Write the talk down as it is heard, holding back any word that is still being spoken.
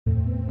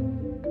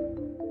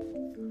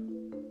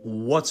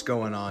What's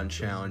going on,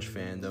 Challenge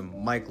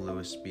fandom? Mike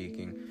Lewis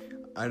speaking.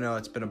 I know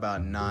it's been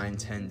about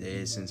 9-10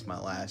 days since my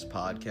last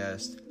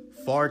podcast.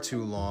 Far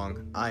too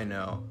long, I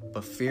know,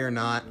 but fear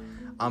not,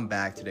 I'm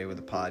back today with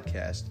a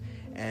podcast.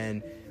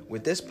 And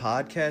with this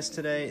podcast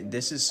today,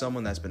 this is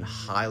someone that's been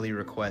highly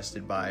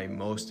requested by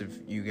most of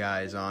you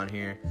guys on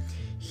here.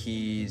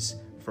 He's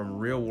from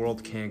Real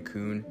World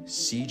Cancun,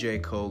 CJ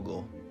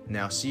Kogel.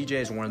 Now, CJ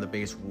is one of the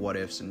biggest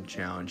what-ifs in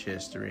Challenge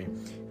history,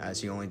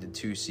 as he only did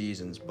 2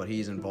 seasons, but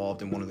he's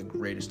involved in one of the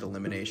greatest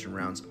elimination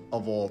rounds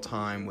of all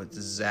time with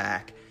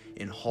Zach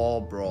in Hall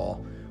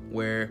Brawl,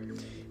 where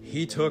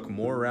he took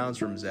more rounds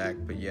from Zach,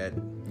 but yet,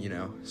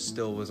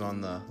 still was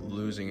on the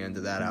losing end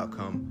of that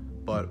outcome.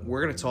 But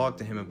we're going to talk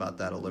to him about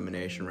that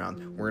elimination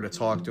round. We're going to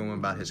talk to him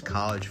about his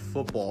college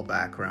football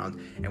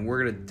background, and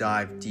we're going to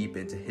dive deep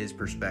into his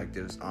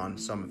perspectives on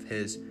some of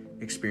his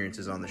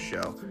experiences on the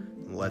show.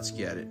 Let's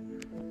get it.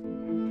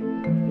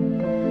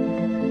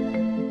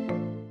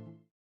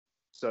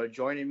 So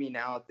joining me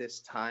now at this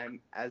time,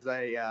 as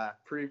I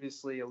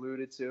previously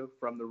alluded to,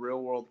 from the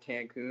Real World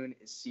Cancun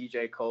is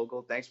CJ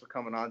Kogel. Thanks for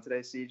coming on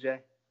today, CJ.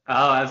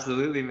 Oh,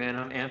 absolutely, man.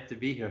 I'm amped to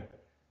be here.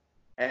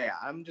 Hey,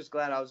 I'm just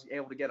glad I was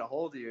able to get a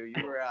hold of you.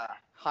 You were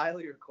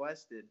highly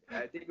requested.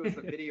 I think it was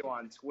the video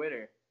on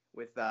Twitter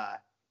with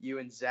you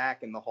and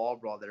Zach in the Hall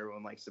Brawl that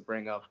everyone likes to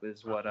bring up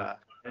is what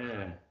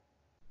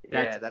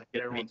that's what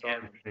everyone's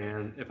talking about.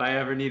 Man. If I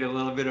ever need a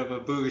little bit of a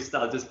boost,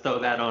 I'll just throw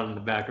that on in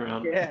the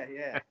background.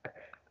 Yeah.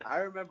 I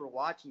remember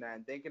watching that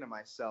and thinking to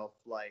myself,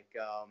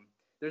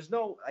 there's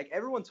no,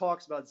 everyone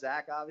talks about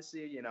Zach,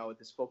 obviously, with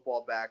his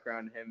football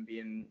background, him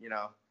being,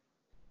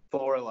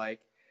 Thor-like.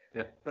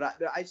 Yeah. But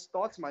I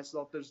thought to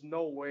myself, there's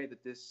no way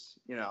that this,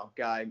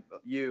 guy,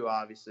 you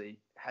obviously,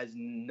 has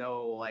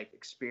no,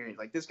 experience.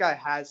 This guy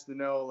has to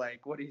know,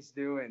 what he's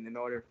doing in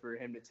order for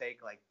him to take,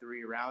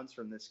 3 rounds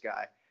from this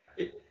guy.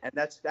 And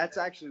that's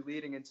actually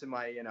leading into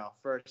my,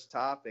 first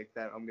topic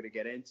that I'm going to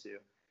get into.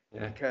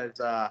 Yeah. Because,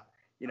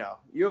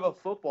 you have a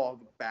football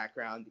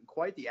background,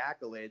 quite the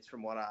accolades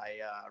from what I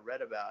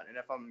read about. And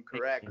if I'm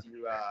correct,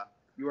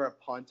 you were a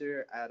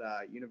punter at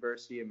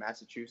University of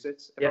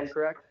Massachusetts, if I'm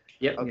correct?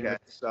 Yep. Okay,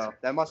 so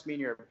that must mean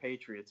you're a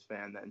Patriots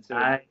fan then,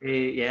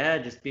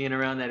 too. Just being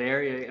around that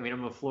area. I mean,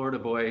 I'm a Florida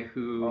boy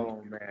who,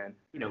 oh, man.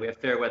 We have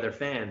fair weather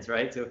fans,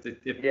 right? So if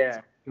it's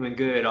doing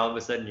good, all of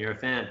a sudden you're a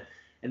fan.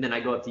 And then I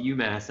go up to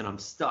UMass and I'm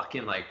stuck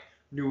in,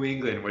 New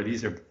England where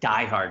these are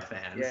diehard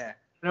fans. Yeah.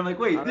 And I'm like,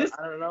 wait, I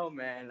don't know,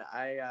 man.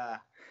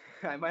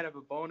 I might have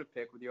a bone to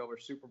pick with you over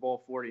Super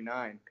Bowl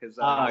 49 because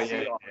Oh,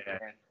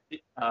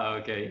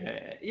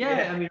 okay.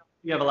 Yeah. I mean,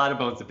 you have a lot of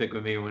bones to pick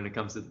with me when it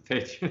comes to the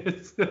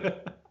Patriots.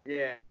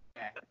 Yeah,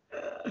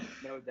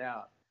 no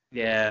doubt.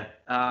 Yeah.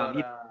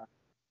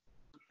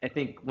 I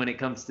think when it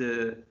comes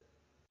to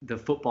the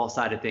football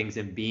side of things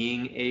and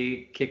being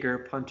a kicker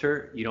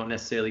punter, you don't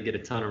necessarily get a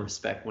ton of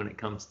respect when it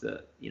comes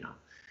to,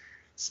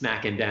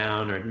 smacking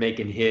down or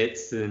making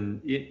hits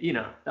and,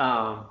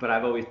 but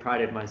I've always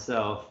prided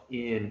myself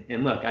in,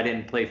 and look, I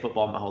didn't play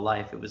football my whole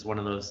life. It was one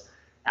of those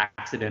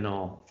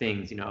accidental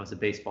things, I was a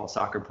baseball,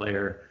 soccer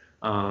player.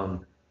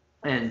 And,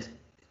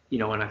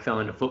 when I fell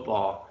into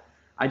football,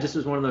 I just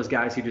was one of those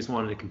guys who just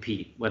wanted to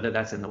compete, whether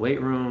that's in the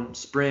weight room,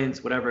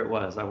 sprints, whatever it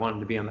was. I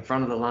wanted to be on the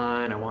front of the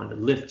line. I wanted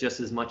to lift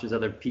just as much as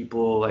other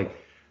people.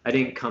 I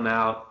didn't come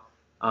out,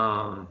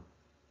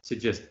 to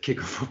just kick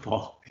a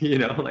football,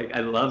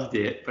 I loved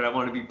it, but I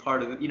wanted to be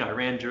part of it. I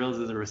ran drills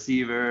as a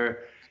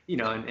receiver,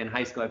 in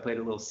high school, I played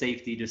a little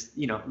safety, just,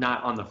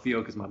 not on the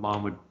field because my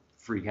mom would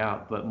freak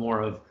out, but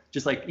more of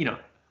just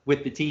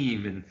with the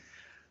team. And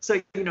so,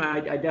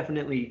 I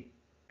definitely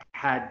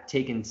had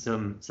taken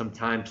some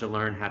time to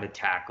learn how to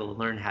tackle,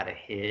 learn how to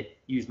hit,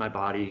 use my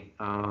body.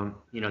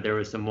 There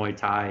was some Muay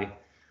Thai,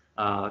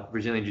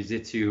 Brazilian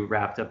Jiu-Jitsu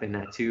wrapped up in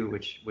that too,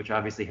 which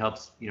obviously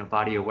helps,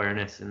 body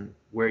awareness and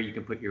where you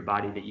can put your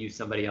body to use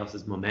somebody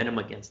else's momentum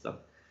against them.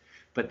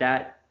 But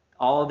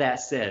all that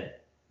said,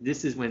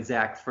 this is when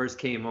Zach first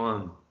came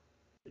on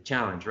the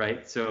challenge,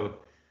 right? So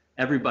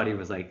everybody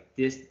was like,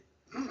 this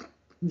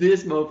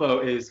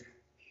mofo is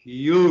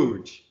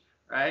huge,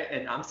 right?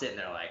 And I'm sitting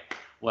there like,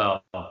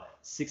 well,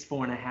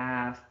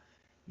 6'4.5",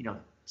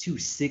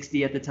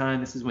 260 at the time.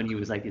 This is when he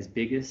was his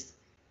biggest.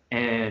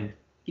 And,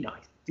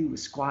 dude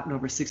was squatting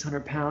over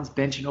 600 pounds,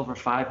 benching over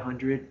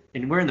 500.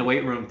 And we're in the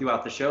weight room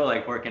throughout the show,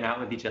 working out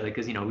with each other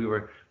because, we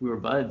were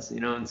buds,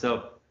 and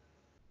so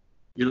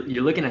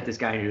you're looking at this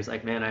guy and you're just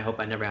like, man, I hope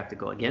I never have to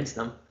go against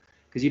him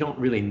because you don't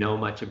really know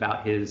much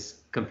about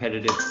his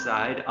competitive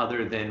side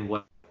other than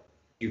what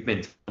you've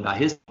been told about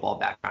his football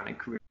background and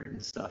career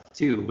and stuff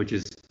too, which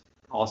is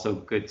also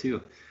good too.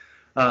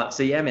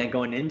 So yeah, man,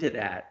 going into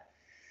that,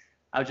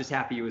 I was just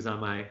happy he was on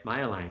my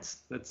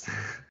alliance. That's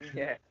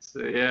yeah.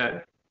 So yeah.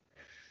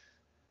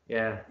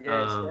 Yeah,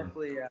 it's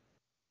definitely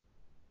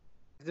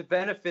the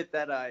benefit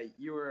that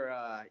you were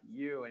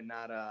you and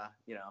not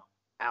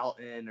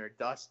Alton or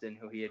Dustin,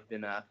 who he had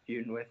been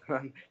feuding with.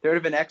 There would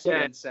have been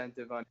extra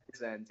incentive on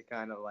his end to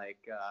kind of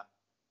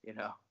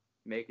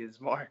make his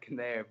mark in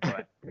there.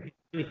 But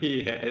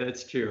yeah,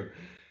 that's true.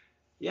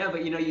 Yeah,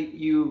 but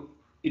you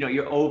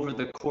you're over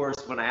the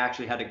course when I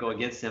actually had to go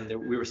against him.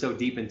 We were so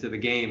deep into the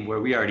game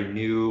where we already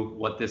knew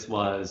what this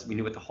was. We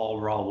knew what the Hall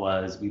Brawl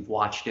was. We've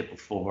watched it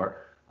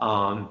before.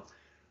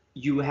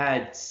 You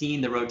had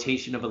seen the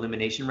rotation of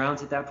elimination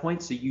rounds at that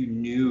point, so you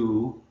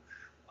knew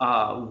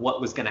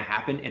what was going to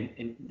happen,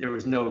 and there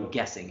was no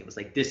guessing. It was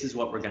like, this is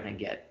what we're going to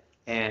get.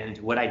 And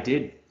what I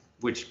did,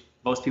 which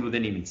most people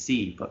didn't even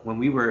see, but when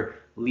we were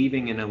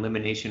leaving an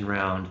elimination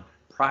round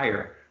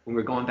prior, when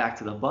we were going back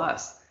to the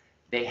bus,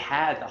 they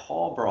had the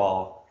Hall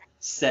Brawl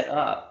set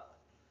up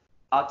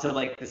out to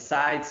like the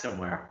side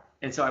somewhere.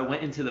 And so I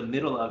went into the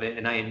middle of it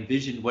and I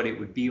envisioned what it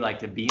would be like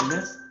to be in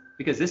this,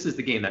 because this is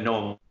the game that no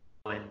one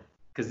won,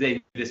 because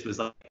this was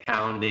like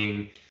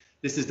pounding.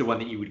 This is the one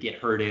that you would get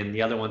hurt in.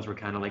 The other ones were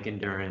kind of like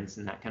endurance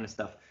and that kind of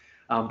stuff.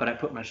 But I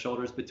put my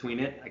shoulders between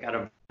it. I got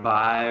a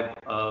vibe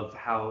of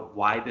how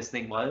wide this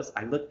thing was.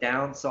 I looked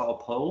down, saw a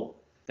pole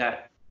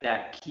that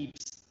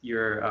keeps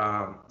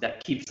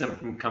them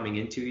from coming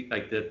into,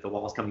 like the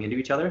walls coming into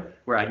each other,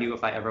 where I knew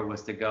if I ever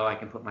was to go, I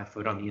can put my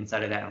foot on the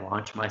inside of that and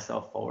launch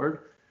myself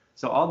forward.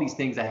 So all these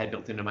things I had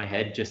built into my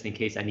head just in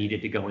case I needed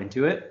to go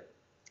into it.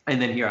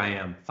 And then here I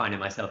am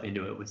finding myself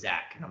into it with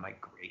Zach, and I'm like,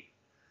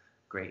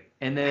 great.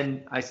 And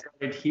then I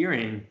started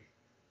hearing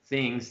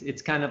things.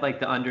 It's kind of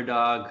like the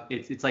underdog.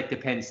 It's like the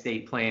Penn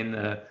State playing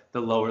the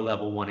lower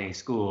level 1A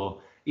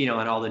school, and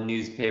all the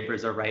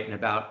newspapers are writing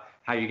about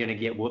how you're going to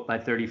get whooped by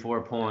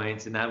 34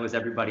 points. And that was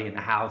everybody in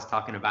the house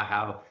talking about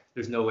how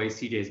there's no way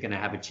CJ is going to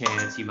have a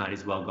chance. You might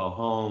as well go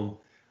home.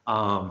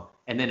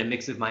 And then a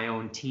mix of my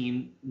own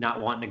team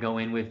not wanting to go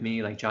in with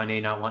me, like John A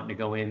not wanting to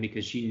go in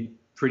because she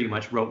pretty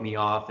much wrote me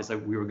off as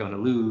like we were going to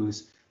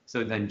lose.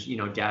 So then,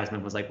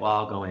 Jasmine was like, well,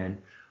 I'll go in.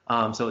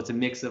 So it's a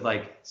mix of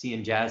like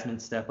seeing Jasmine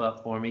step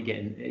up for me,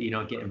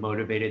 getting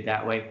motivated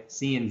that way,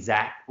 seeing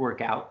Zach work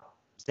out.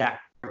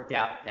 Zach worked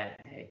out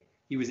that day.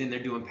 He was in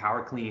there doing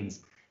power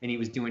cleans and he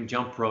was doing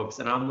jump ropes,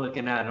 and I'm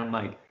looking at him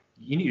like,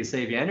 you need to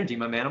save your energy,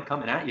 my man. I'm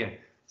coming at you.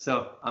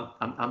 So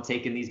I'm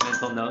taking these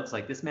mental notes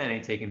like, this man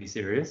ain't taking me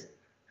serious,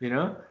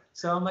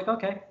 So I'm like,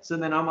 okay. So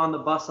then I'm on the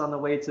bus on the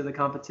way to the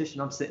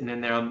competition. I'm sitting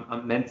in there.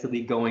 I'm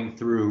mentally going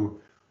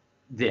through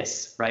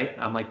this, right?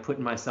 I'm like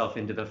putting myself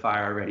into the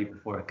fire already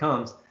before it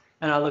comes.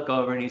 And I look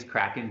over and he's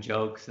cracking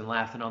jokes and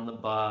laughing on the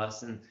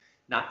bus and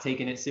not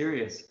taking it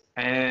serious.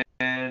 And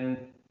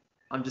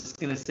I'm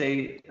just going to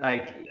say,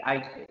 like,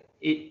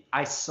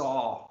 I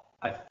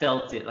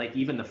felt it, like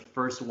even the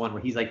first one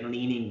where he's like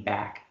leaning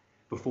back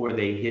before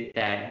they hit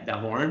the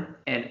horn,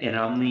 and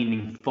I'm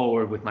leaning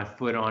forward with my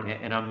foot on it.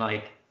 And I'm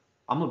like,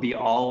 I'm going to be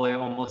all the way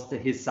almost to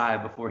his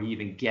side before he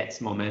even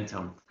gets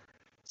momentum.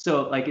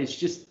 So like, it's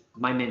just,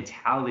 my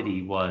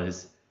mentality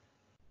was,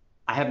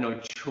 I have no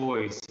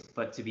choice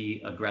but to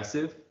be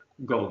aggressive,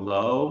 go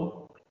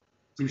low,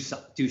 do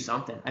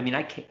something. I mean,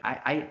 I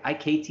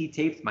KT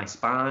taped my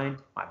spine,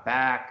 my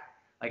back.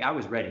 Like I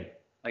was ready.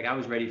 Like I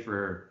was ready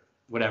for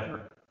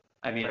whatever.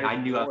 I mean, I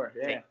knew I was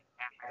taking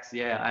hacks.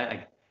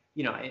 Yeah,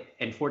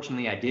 and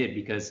fortunately I did,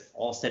 because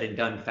all said and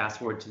done, fast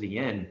forward to the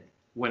end,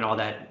 when all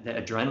that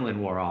adrenaline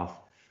wore off,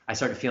 I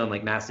started feeling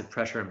like massive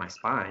pressure in my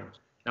spine.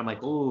 And I'm like,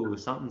 oh,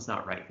 something's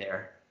not right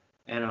there.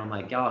 And I'm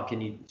like, oh, can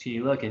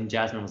you look? And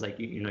Jasmine was like,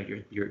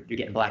 you're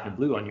getting black and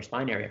blue on your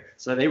spine area.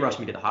 So they rushed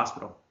me to the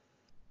hospital.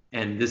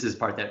 And this is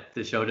part that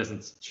the show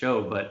doesn't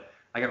show, but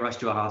I got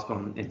rushed to a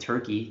hospital in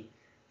Turkey,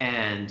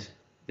 and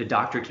the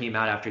doctor came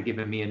out after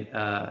giving me an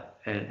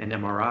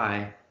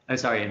MRI.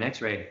 An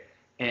X-ray,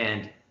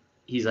 and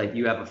he's like,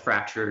 you have a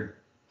fractured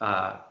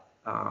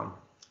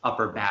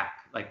upper back.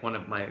 Like one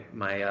of my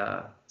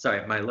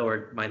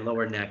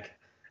lower neck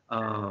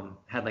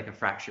had like a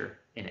fracture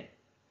in it.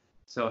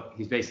 So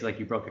he's basically like,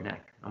 you broke your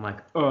neck. I'm like,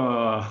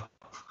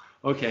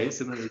 okay.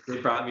 So then they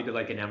brought me to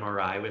like an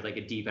MRI with like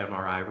a deep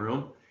MRI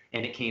room,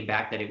 and it came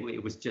back that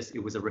it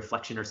was a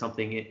reflection or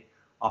something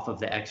off of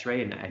the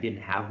X-ray, and I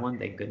didn't have one,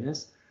 thank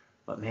goodness.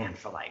 But man,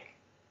 for like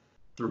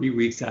 3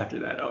 weeks after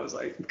that, I was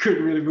like,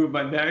 couldn't really move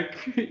my neck,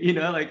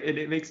 like, and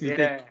it makes me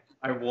think,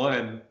 I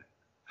won.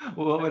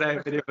 What would I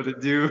have been able to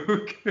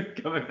do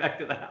coming back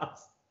to the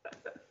house?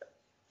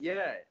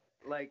 Yeah.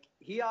 Like,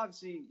 he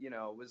obviously,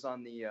 was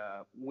on the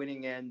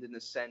winning end in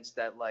the sense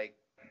that, like,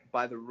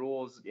 by the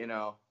rules,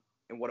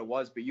 and what it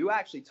was. But you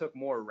actually took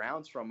more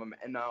rounds from him.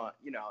 And,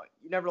 you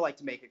never like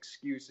to make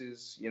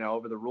excuses,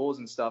 over the rules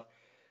and stuff.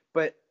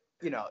 But,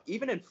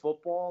 even in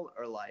football,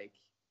 or like,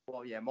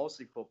 well, yeah,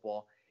 mostly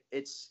football,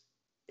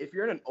 if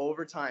you're in an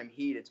overtime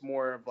heat, it's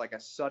more of like a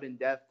sudden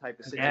death type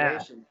of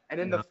situation. Yeah. And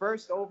in the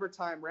first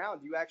overtime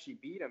round, you actually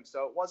beat him.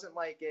 So it wasn't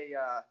like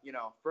a,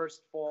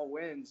 first fall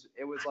wins.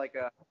 It was like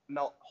a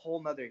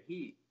whole nother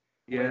heat.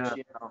 Yeah.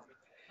 Which,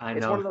 I know.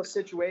 It's one of those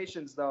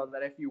situations, though,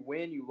 that if you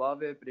win, you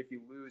love it. But if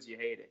you lose, you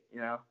hate it,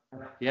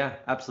 Yeah,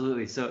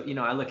 absolutely. So,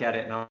 I look at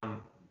it, and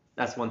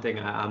that's one thing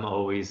I'm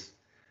always,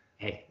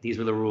 hey, these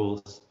were the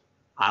rules.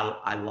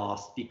 I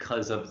lost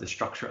because of the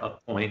structure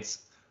of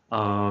points.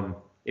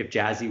 If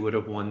Jazzy would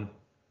have won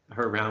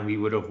her round, we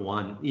would have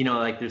won.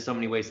 Like, there's so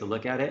many ways to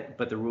look at it,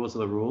 but the rules are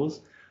the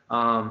rules.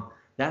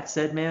 That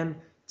said, man,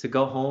 to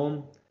go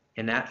home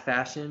in that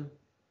fashion,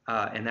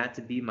 and that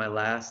to be my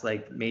last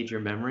like major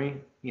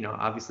memory. You know,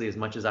 obviously, as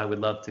much as I would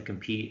love to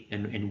compete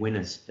and win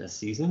a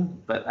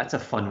season, but that's a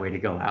fun way to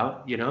go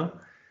out. You know,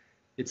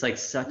 it's like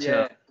such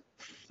Yeah. a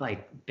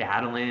like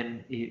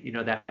battling. You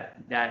know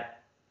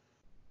that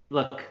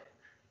look.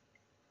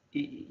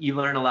 You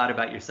learn a lot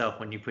about yourself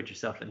when you put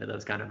yourself into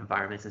those kind of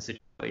environments and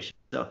situations.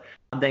 So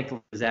I'm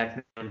thankful for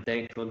Zach. I'm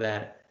thankful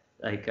that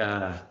like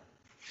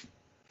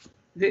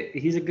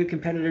he's a good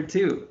competitor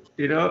too,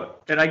 you know.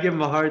 And I give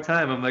him a hard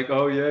time. I'm like,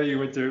 oh yeah, you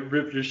went to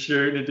rip your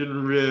shirt and it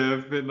didn't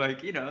rip, and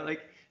like, you know,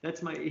 like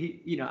that's my,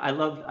 you know,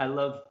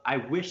 I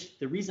wish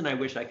the reason I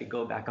wish I could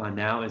go back on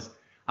now is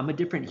I'm a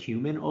different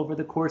human over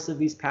the course of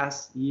these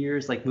past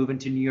years, like moving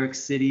to New York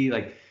City,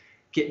 like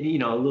getting, you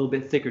know, a little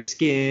bit thicker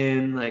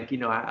skin, like, you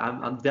know,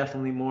 I'm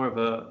definitely more of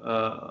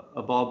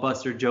a ball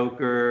buster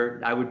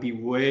joker. I would be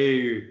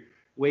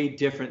way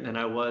different than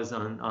I was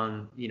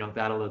on you know,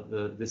 Battle of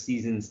the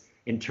Seasons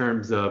in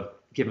terms of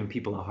giving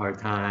people a hard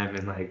time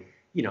and like,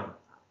 you know,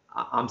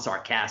 I'm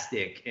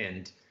sarcastic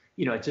and,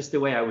 you know, just the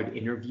way I would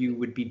interview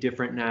would be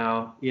different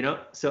now, you know.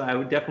 So I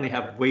would definitely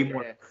have way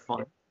more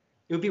fun.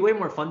 It would be way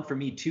more fun for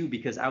me too,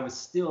 because I was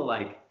still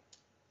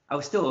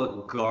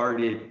a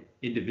guarded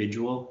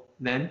individual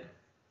then,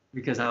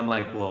 because I'm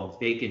like, well,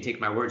 they can take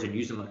my words and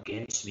use them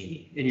against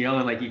me, and you know,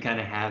 and like you kind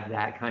of have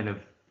that kind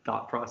of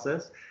thought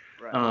process.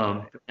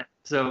 Right.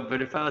 So,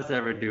 but if I was to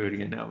ever do it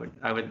again,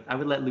 I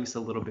would let loose a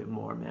little bit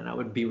more, man. I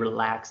would be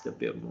relaxed a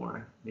bit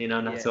more, you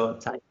know, not so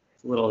uptight,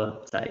 a little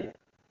uptight.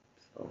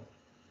 So.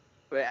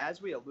 But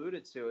as we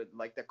alluded to it,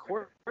 like the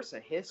course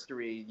of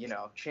history, you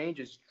know,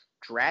 changes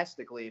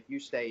drastically if you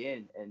stay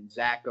in and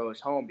Zach goes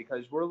home,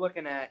 because we're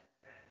looking at,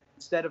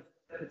 instead of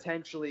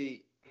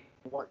potentially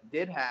what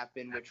did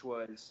happen, which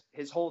was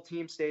his whole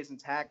team stays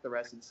intact the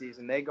rest of the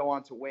season. They go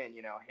on to win,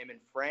 you know, him and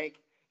Frank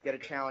get a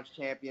challenge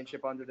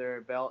championship under their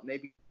belt, and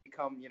they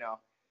become, you know,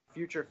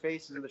 future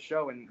faces of the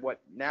show. And what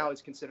now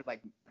is considered like,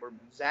 where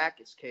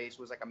Zach's case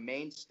was like a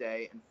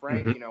mainstay, and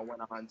Frank, you know,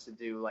 went on to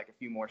do like a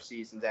few more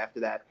seasons after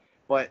that.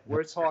 But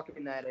we're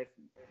talking that if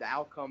the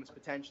outcome is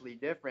potentially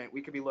different,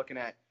 we could be looking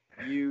at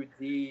you,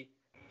 D,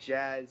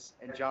 Jazz,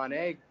 and John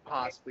Egg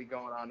possibly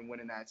going on and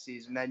winning that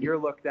season. Then you're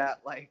looked at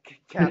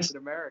like Captain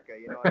America,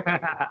 you know what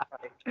I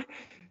mean?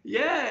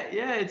 Yeah,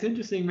 it's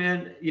interesting,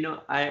 man. You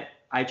know,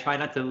 I try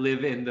not to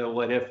live in the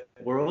what if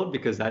world,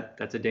 because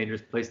that's a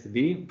dangerous place to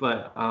be.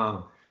 But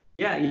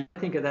yeah, you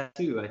think of that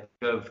too. I think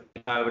of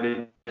if I would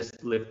have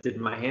just lifted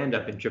my hand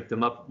up and tripped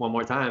them up one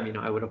more time, you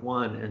know, I would have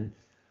won. And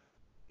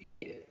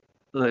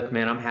look,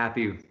 man, I'm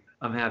happy.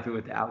 I'm happy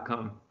with the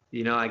outcome.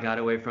 You know, I got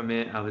away from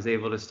it. I was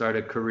able to start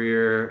a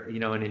career, you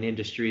know, in an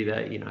industry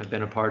that, you know, I've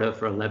been a part of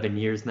for 11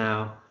 years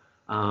now.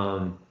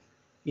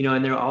 You know,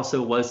 and there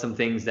also was some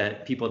things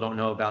that people don't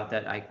know about,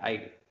 that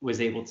I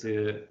was able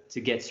to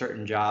get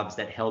certain jobs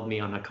that held me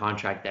on a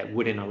contract that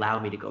wouldn't allow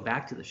me to go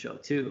back to the show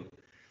too.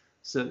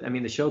 So, I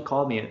mean, the show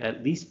called me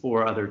at least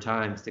 4 other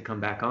times to come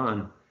back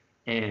on.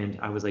 And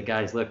I was like,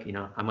 guys, look, you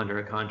know, I'm under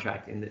a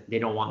contract and they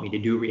don't want me to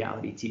do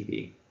reality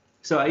TV.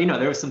 So, you know,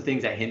 there were some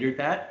things that hindered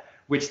that,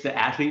 which the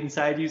athlete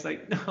inside you is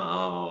like,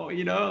 no,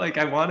 you know, like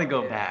I want to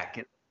go back.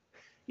 And,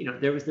 you know,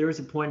 there was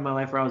a point in my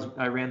life where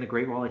I ran the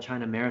Great Wall of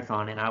China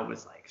Marathon, and I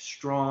was like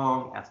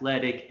strong,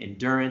 athletic,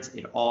 endurance.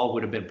 It all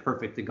would have been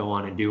perfect to go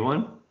on and do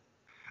one.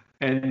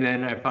 And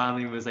then I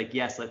finally was like,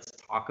 yes, let's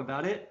talk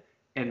about it.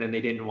 And then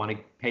they didn't want to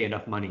pay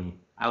enough money.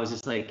 I was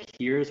just like,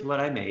 here's what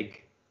I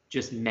make,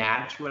 just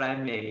match what I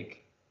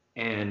make,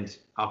 and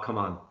I'll come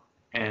on.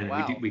 And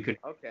we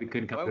couldn't come to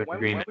an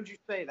agreement. When would you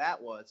say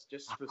that was,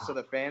 just so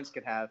the fans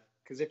could have?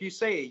 Because if you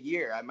say a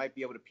year, I might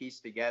be able to piece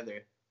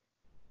together.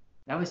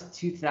 That was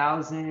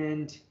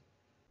 2000.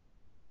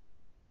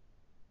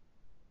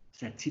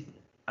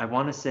 I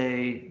want to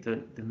say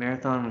the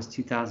marathon was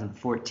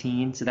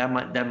 2014, so that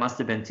must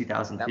have been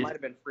 2015. That might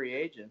have been free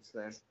agents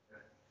then.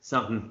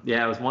 Something,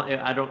 yeah, it was one.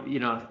 I don't, you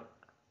know,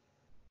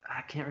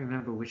 I can't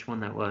remember which one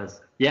that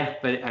was. Yeah,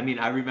 but I mean,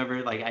 I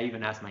remember, like, I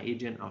even asked my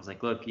agent. I was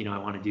like, look, you know, I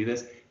want to do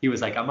this. He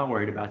was like, I'm not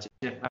worried about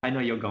you. I know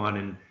you'll go on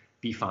and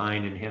be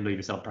fine and handle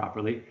yourself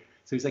properly.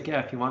 So he's like,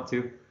 yeah, if you want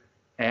to.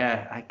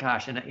 Yeah,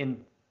 gosh,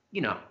 and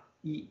you know,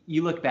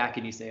 you look back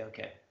and you say,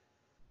 okay,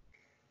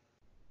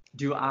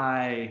 do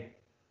I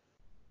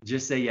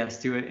just say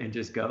yes to it and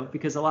just go?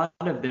 Because a lot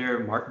of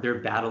their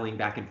battling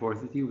back and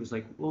forth with you was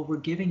like, well, we're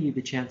giving you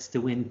the chance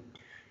to win,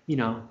 you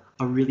know,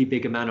 a really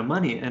big amount of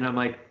money. And I'm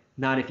like,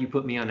 not if you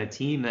put me on a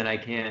team that I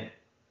can't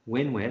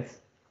win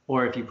with,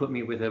 or if you put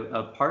me with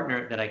a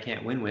partner that I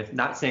can't win with.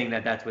 Not saying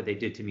that that's what they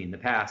did to me in the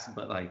past,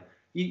 but like,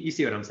 you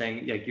see what I'm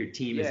saying? Like, your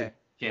team is a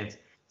chance.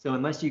 So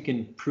unless you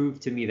can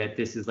prove to me that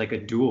this is like a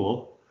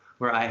duel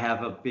where I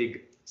have a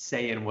big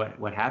say in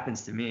what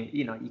happens to me,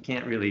 you know, you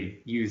can't really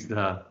use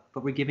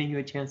but we're giving you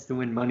a chance to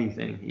win money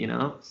thing, you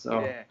know?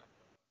 So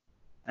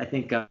I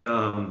think, do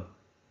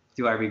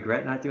I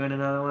regret not doing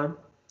another one?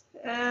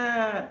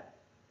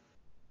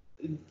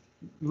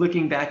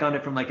 Looking back on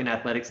it from like an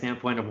athletic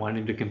standpoint of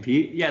wanting to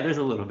compete, yeah, there's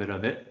a little bit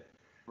of it.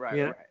 Right,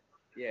 you know? Right.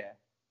 Yeah.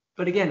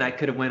 But again, I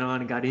could have went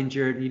on and got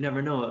injured. You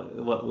never know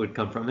what would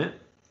come from it.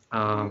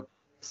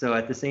 So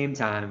at the same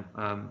time,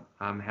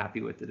 I'm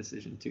happy with the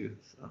decision too.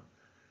 So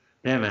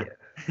yeah, man.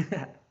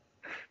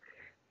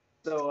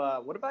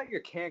 So what about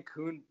your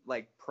Cancun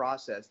like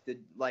process? Did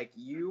like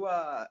you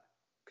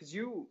because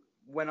you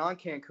went on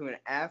Cancun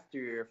after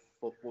your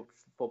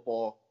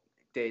football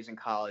days in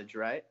college,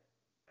 right?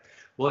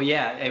 Well,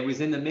 yeah, it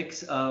was in the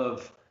mix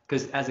of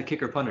because as a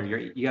kicker punter,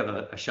 you have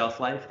a shelf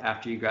life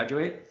after you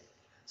graduate.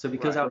 So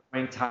because Right. I was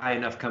ranked high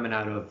enough coming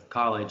out of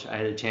college, I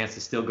had a chance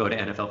to still go to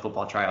NFL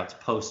football tryouts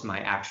post my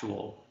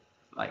actual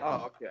like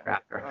Oh, okay.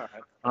 after.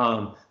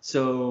 All right.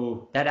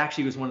 So that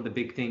actually was one of the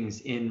big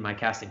things in my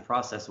casting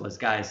process was,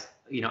 guys,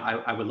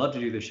 I would love to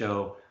do the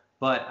show,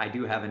 but I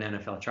do have an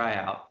NFL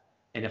tryout.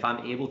 And if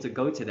I'm able to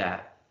go to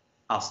that,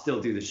 I'll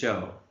still do the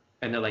show.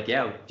 And they're like,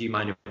 yeah, do you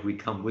mind if we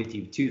come with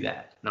you to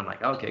that? And I'm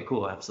like, okay,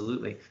 cool,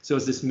 absolutely. So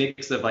it's this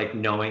mix of like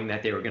knowing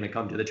that they were going to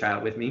come to the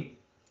tryout with me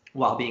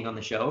while being on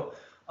the show.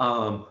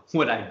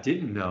 What I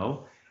didn't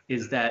know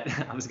is that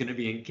I was going to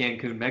be in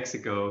Cancun,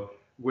 Mexico,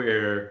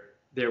 where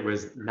there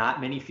was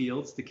not many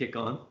fields to kick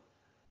on.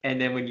 And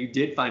then when you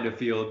did find a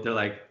field, they're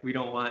like, we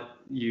don't want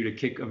you to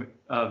kick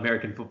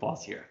American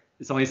footballs here.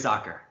 It's only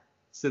soccer.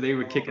 So they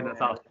were kicking us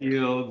off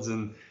fields,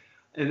 and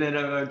then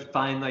I would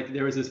find like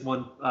there was this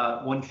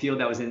one field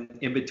that was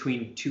in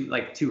between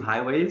two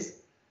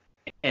highways,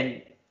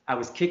 and I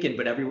was kicking,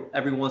 but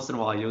every once in a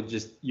while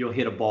you'll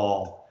hit a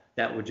ball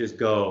that would just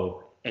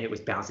go, and it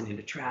was bouncing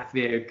into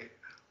traffic.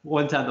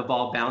 One time the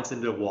ball bounced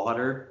into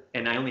water,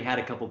 and I only had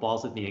a couple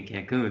balls with me in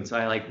Cancun, so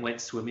I like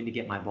went swimming to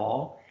get my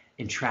ball,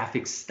 and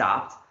traffic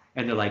stopped,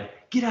 and they're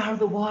like, "Get out of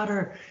the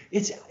water!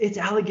 It's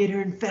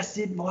alligator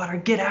infested water!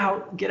 Get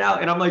out! Get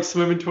out!" And I'm like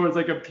swimming towards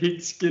like a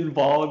pigskin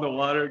ball in the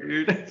water,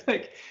 dude.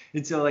 Like,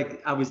 and so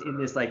like I was in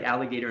this like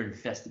alligator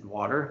infested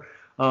water.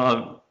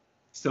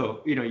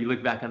 So you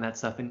look back on that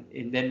stuff,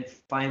 and then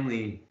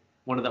finally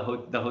one of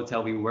the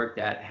hotel we worked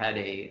at had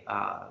a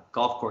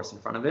golf course in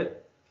front of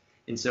it,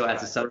 and so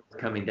as the sun was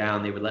coming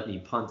down, they would let me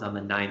punt on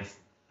the ninth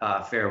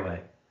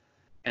fairway,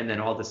 and then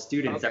all the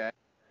students. Okay.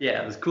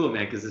 Yeah, it was cool,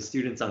 man, because the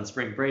students on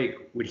spring break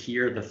would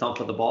hear the thump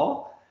of the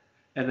ball,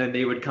 and then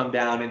they would come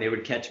down and they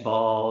would catch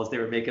balls. They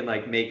were making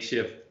like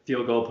makeshift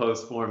field goal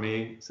posts for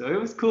me, so it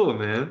was cool,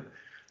 man.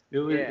 It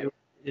was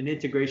an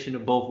integration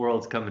of both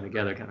worlds coming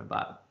together kind of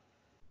vibe.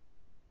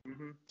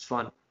 It's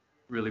fun,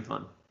 really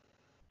fun.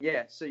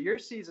 Yeah, so your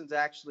season's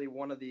actually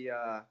one of the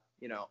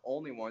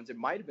only ones. It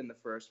might have been the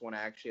first one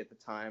actually at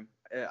the time.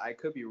 I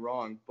could be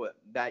wrong, but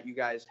that you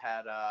guys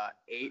had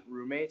 8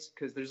 roommates,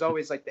 because there's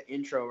always like the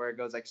intro where it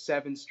goes like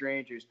 7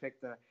 strangers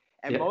picked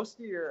and most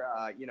of your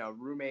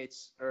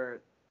roommates,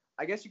 or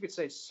I guess you could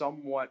say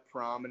somewhat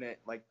prominent,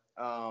 like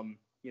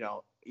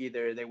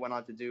either they went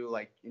on to do,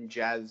 like in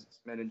Jasmine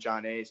and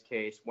John A's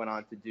case, went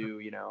on to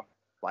do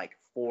like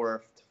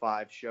 4 to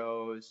 5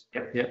 shows.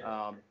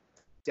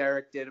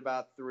 Derek did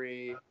about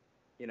 3.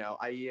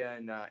 Aya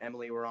and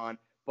Emily were on.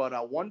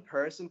 But one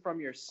person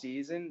from your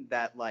season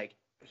that like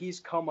he's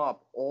come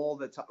up all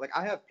the time. Like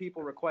I have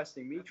people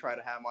requesting me try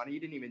to have him on. He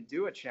didn't even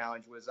do a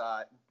challenge. Was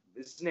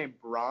is his name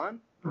Bron?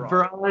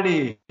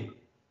 Bronny.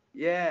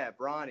 Yeah,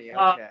 Bronny. Okay.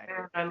 Oh,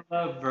 man, I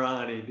love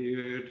Bronny,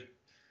 dude.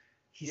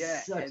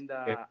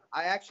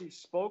 I actually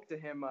spoke to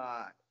him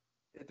at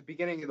the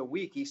beginning of the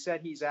week. He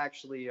said he's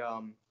actually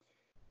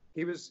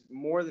he was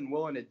more than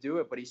willing to do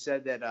it, but he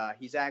said that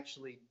he's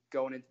actually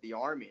going into the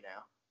Army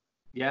now.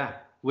 Yeah,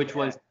 which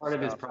was part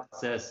of his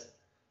process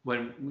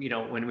when we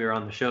were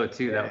on the show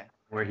too. That was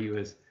where he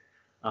was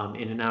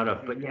in and out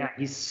of. But yeah,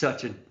 he's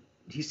such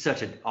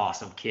an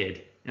awesome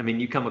kid. I mean,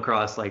 you come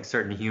across like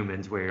certain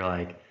humans where you're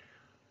like,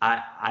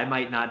 I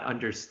might not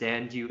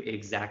understand you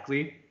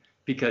exactly,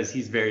 because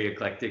he's very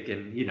eclectic,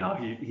 and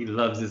he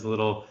loves his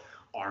little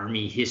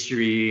Army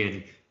history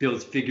and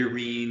builds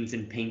figurines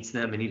and paints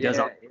them, and he does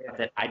all stuff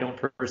that I don't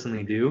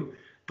personally do,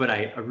 but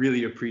I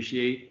really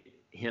appreciate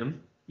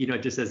him.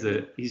 Just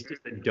he's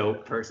just a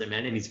dope person,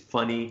 man, and he's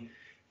funny.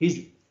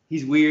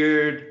 He's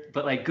weird,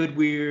 but like good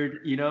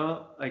weird.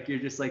 Like you're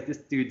just like, this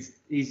dude's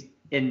he's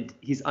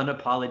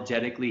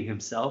unapologetically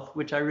himself,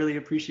 which I really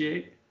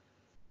appreciate.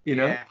 He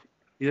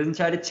doesn't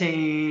try to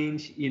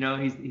change.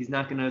 He's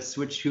not gonna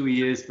switch who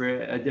he is for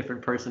a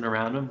different person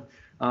around him.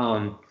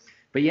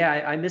 But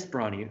yeah, I miss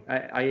Bronny.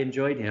 I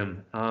enjoyed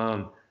him.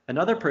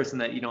 Another person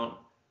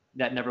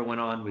that never went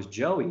on was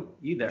Joey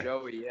either.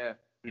 Joey, yeah.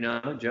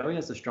 Joey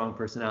has a strong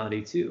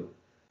personality too.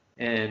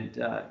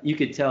 And you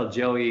could tell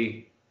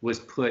Joey was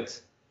put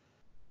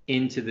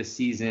into the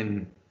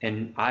season,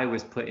 and I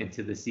was put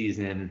into the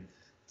season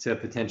to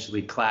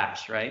potentially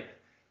clash, right?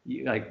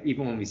 Like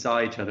even when we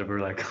saw each other,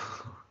 we're like,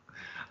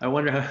 I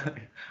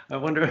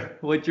wonder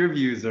what your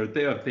views of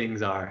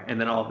things are. And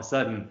then all of a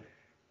sudden,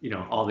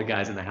 all the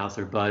guys in the house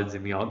are buds,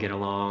 and we all get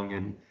along,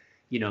 and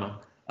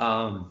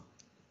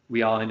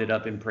we all ended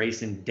up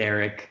embracing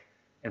Derek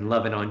and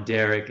loving on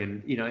Derek,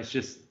 and it's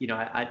just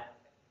I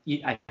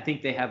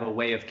think they have a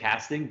way of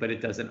casting, but it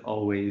doesn't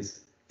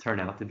always turn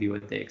out to be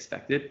what they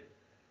expected,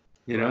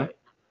 Right.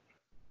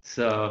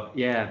 So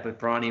yeah, but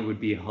Bronny would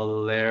be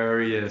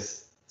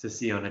hilarious to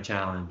see on a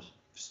challenge.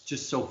 It's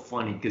just so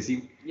funny because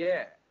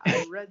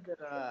I read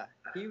that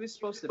he was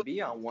supposed to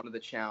be on one of the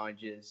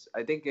challenges.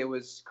 I think it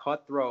was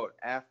Cutthroat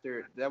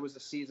after that was the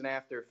season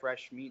after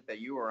Fresh Meat that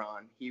you were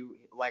on. He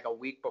like a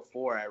week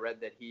before I read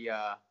that he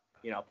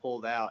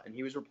pulled out and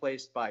he was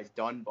replaced by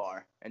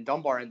Dunbar. And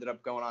Dunbar ended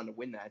up going on to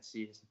win that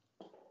season.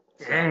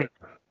 Dang.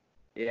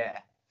 Yeah.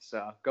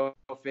 So go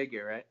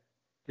figure, right?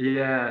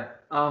 Yeah.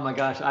 Oh my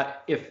gosh.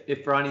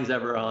 If Ronnie's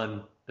ever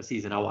on a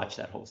season, I'll watch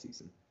that whole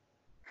season.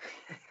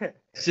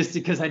 Just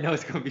because I know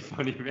it's gonna be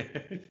funny,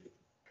 man.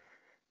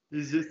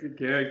 He's just a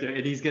character,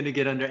 and he's gonna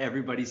get under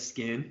everybody's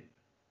skin,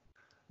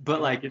 but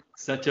like in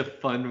such a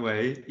fun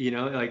way,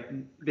 like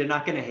they're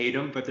not gonna hate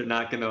him, but they're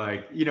not gonna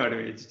like, you know what I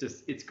mean?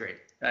 It's great.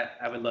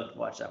 I would love to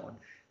watch that one.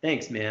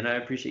 Thanks, man. I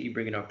appreciate you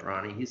bringing up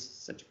Ronnie. He's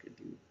such a good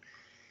dude.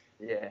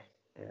 Yeah.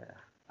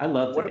 I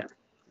love the guy.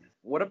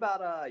 What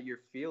about your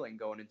feeling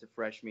going into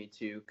Fresh Meat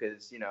too?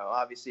 Because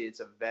obviously it's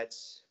a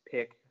vets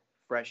pick,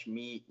 Fresh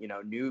Meat,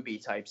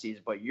 newbie type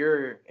season, but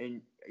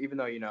even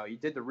though you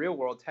did the Real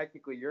World,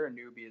 technically you're a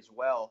newbie as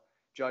well,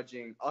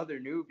 judging other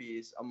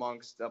newbies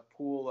amongst a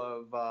pool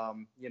of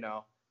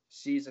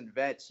seasoned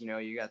vets.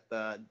 You got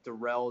the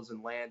Darrells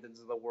and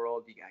Landons of the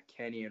world, you got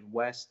Kenny and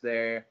West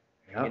there.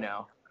 Yep.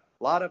 A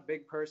lot of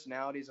big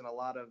personalities and a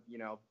lot of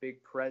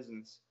big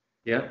presence.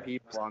 Yep.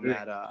 People on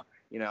that.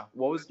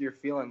 What was your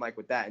feeling like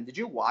with that? And did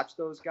you watch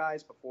those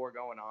guys before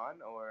going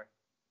on, or?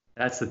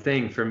 That's the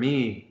thing for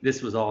me.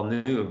 This was all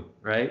new,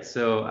 right?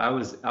 So I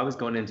was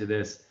going into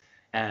this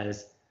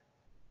as,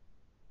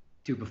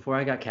 dude, before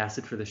I got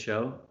casted for the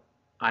show,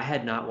 I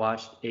had not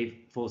watched a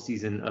full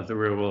season of The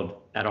Real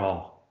World at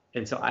all.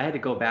 And so I had to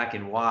go back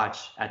and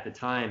watch. At the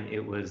time,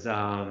 it was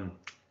LA.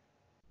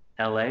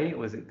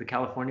 Was it the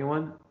California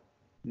one?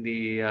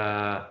 The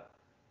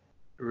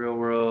Real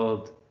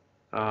World.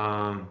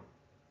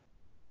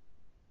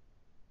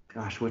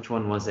 Gosh, which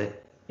one was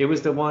it? It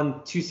was the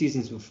one 2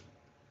 seasons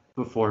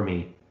before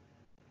me.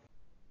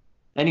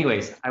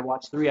 Anyways, I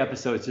watched 3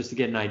 episodes just to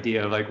get an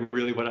idea of like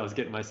really what I was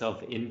getting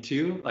myself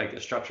into, like the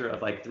structure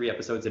of like 3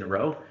 episodes in a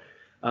row.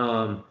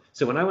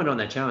 So when I went on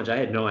that challenge, I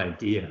had no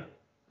idea.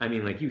 I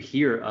mean, like you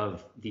hear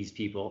of these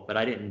people, but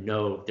I didn't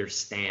know their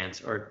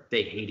stance or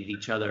they hated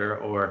each other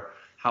or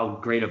how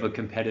great of a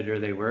competitor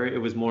they were.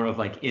 It was more of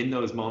like in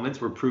those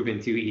moments we're proving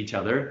to each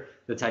other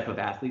the type of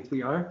athletes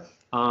we are.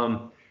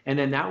 And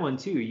then that one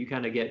too, you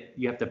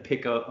have to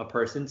pick a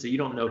person, so you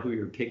don't know who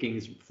you're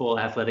picking's full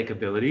athletic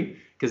ability,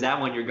 because that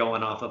one you're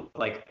going off of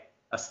like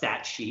a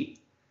stat sheet,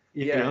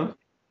 you know?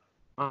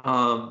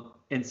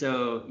 And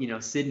so,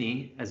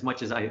 Sydney, as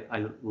much as I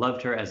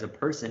loved her as a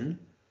person,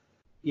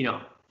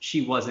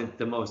 she wasn't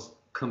the most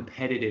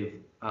competitive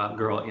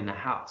girl in the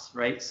house,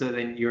 right? So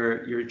then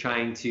you're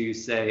trying to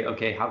say,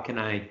 okay, how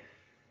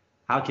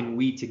can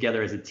we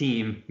together as a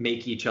team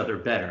make each other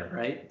better,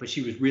 right? But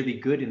she was really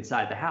good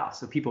inside the house,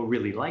 so people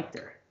really liked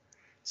her.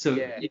 So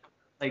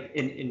like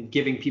in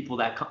giving people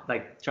that,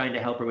 like trying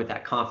to help her with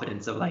that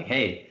confidence of like,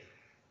 hey,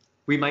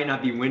 we might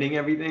not be winning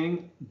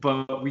everything,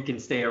 but we can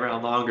stay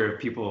around longer if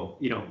people,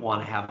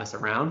 want to have us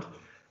around.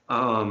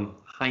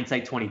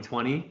 Hindsight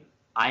 2020,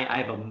 I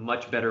have a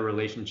much better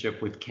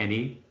relationship with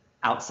Kenny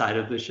outside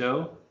of the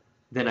show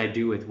than I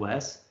do with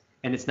Wes.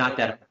 And it's not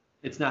that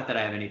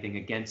I have anything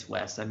against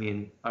Wes. I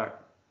mean,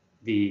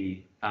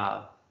 the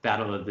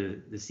Battle of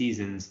the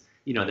Seasons,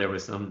 there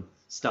was some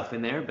stuff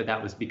in there, but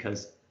that was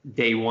because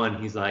day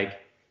one, he's like,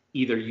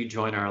 either you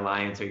join our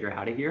alliance or you're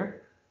out of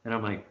here. And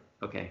I'm like,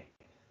 okay,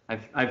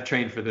 I've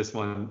trained for this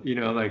one,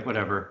 like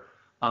whatever.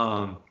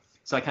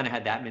 So I kind of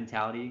had that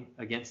mentality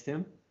against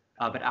him.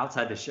 But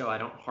outside the show, I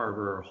don't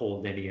harbor or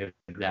hold any of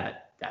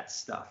that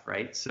stuff,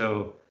 right?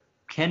 So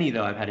Kenny,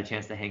 though, I've had a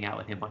chance to hang out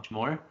with him much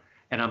more.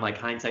 And I'm like,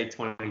 hindsight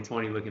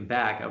 2020, looking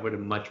back, I would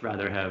have much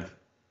rather have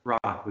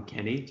rocked with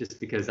Kenny, just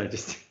because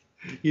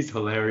he's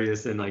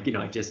hilarious. And like,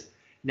 I just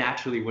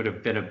naturally would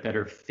have been a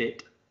better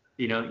fit,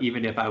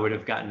 even if I would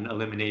have gotten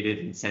eliminated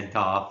and sent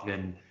off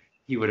and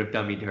he would have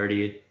done me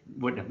dirty, it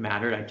wouldn't have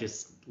mattered. I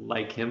just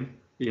like him,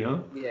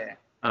 Yeah.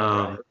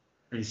 And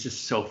he's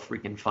just so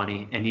freaking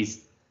funny. And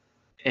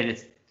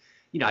it's,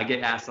 I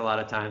get asked a lot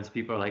of times,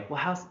 people are like, well,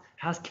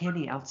 how's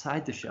Kenny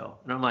outside the show?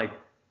 And I'm like,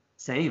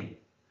 same,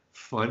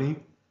 funny.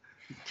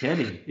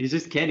 Kenny, he's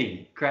just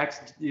Kenny.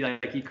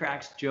 He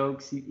cracks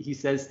jokes. He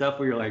says stuff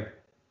where you're like,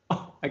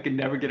 oh, I could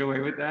never get away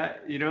with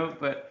that,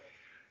 But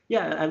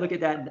yeah, I look at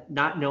that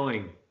not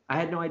knowing. I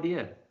had no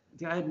idea.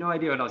 I had no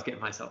idea what I was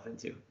getting myself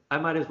into. I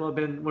might as well have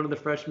been one of the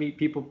Fresh Meat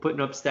people putting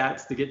up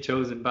stats to get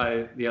chosen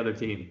by the other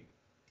team.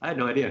 I had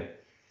no idea.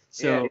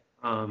 So,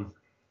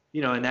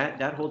 and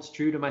that holds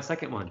true to my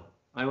second one.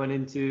 I went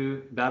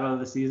into Battle of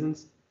the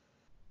Seasons.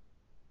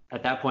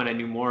 At that point, I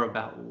knew more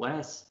about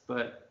Wes,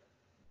 but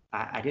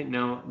I didn't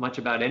know much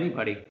about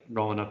anybody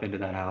rolling up into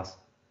that house.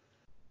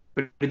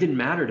 But it didn't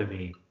matter to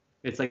me.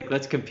 It's like,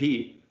 let's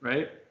compete,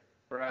 right?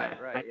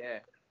 Right, yeah.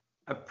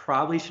 I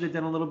probably should have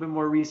done a little bit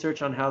more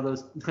research on how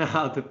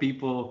the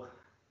people,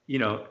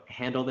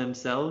 handle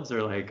themselves,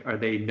 or like, are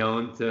they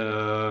known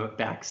to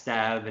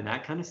backstab and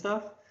that kind of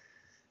stuff?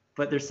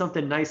 But there's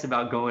something nice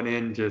about going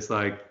in just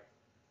like,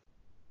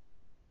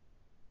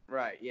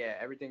 Right. Yeah.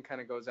 Everything kind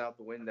of goes out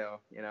the window,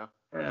 you know?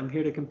 I'm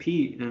here to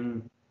compete,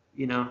 and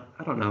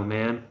I don't know,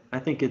 man. I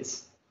think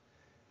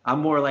I'm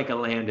more like a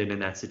Landon in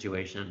that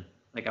situation.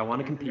 Like I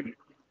want to compete.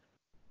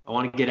 I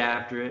want to get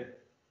after it.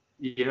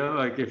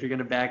 Like if you're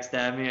gonna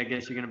backstab me, I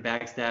guess you're gonna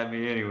backstab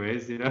me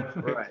anyways.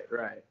 Right.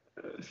 Right.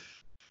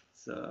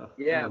 So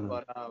Yeah,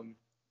 but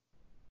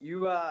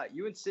you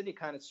and Sydney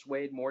kind of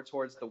swayed more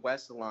towards the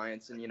West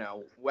Alliance, and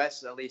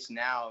West, at least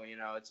now,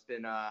 it's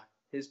been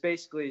his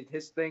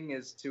thing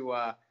is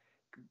to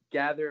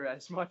gather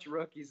as much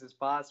rookies as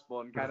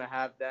possible and kind of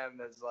have them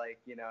as like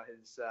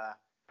his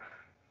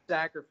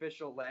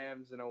sacrificial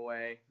lambs in a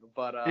way.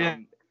 But yeah.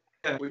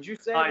 would you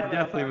say I that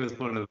definitely was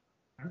one of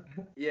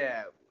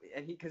yeah,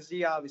 and because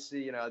he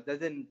obviously that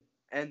didn't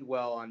end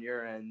well on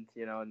your end,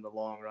 in the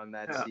long run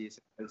that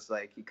season. It's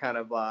like he kind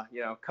of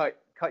cut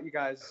you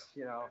guys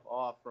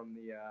off from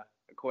the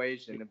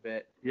equation a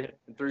bit,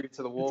 and threw you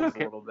to the wolves a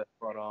little bit.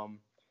 But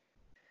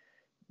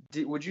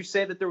would you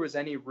say that there was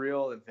any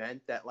real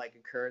event that like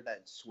occurred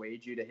that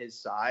swayed you to his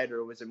side,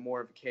 or was it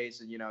more of a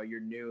case of you're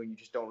new and you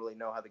just don't really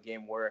know how the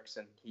game works,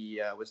 and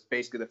he was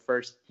basically the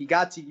first, he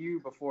got to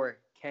you before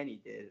Kenny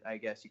did, I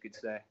guess you could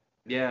say?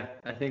 Yeah,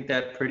 I think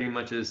that pretty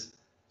much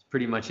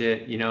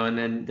it, and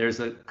then there's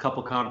a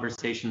couple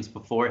conversations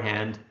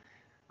beforehand,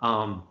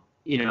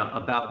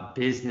 about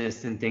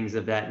business and things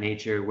of that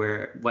nature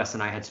where Wes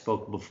and I had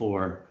spoken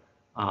before,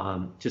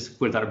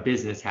 just with our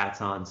business hats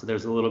on. So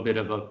there's a little bit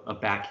of a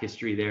back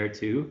history there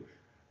too.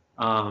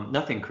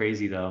 Nothing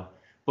crazy though.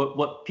 But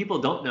what people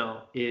don't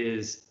know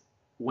is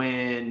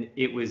when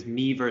it was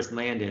me versus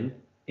Landon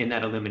in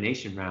that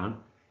elimination round,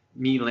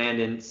 me,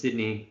 Landon,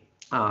 Sydney,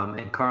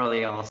 and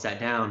Carly all sat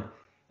down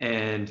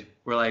and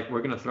we're like,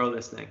 we're going to throw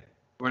this thing.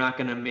 We're not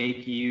going to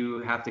make you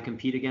have to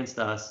compete against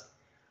us,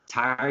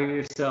 tire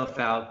yourself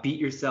out, beat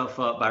yourself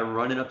up by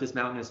running up this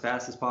mountain as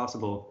fast as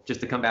possible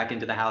just to come back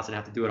into the house and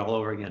have to do it all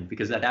over again.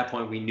 Because at that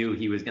point we knew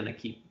he was going to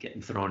keep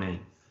getting thrown in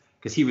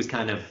because he was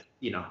kind of,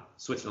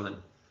 Switzerland.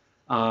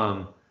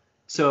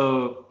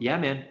 So yeah,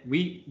 man,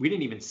 we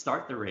didn't even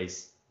start the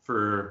race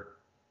for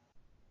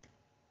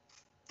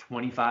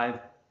 25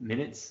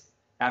 minutes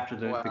after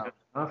the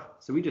off.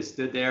 So we just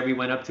stood there. We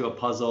went up to a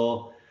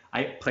puzzle.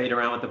 I played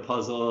around with the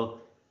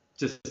puzzle,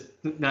 just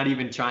not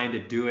even trying to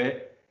do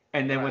it.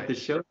 And then with the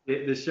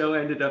show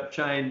ended up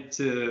trying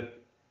to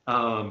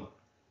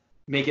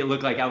make it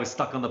look like I was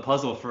stuck on the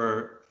puzzle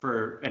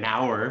for an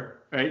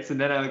hour, right? So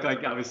then I looked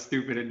like I was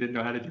stupid and didn't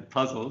know how to do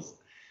puzzles.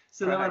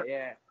 So then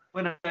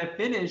when I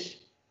finished,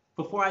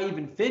 before I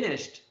even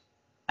finished,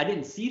 I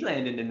didn't see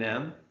Landon in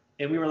them.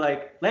 And we were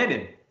like,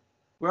 Landon,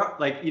 we're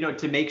like,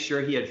 to make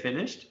sure he had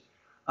finished.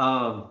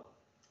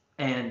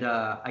 And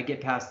I get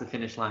past the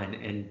finish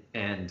line,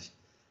 and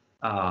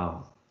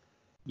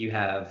you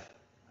have,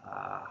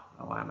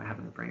 why am I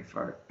having a brain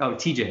fart? Oh,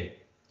 TJ.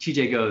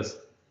 TJ goes,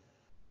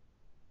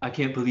 I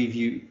can't believe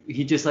you.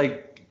 He just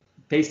like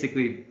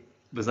basically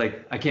was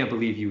like, I can't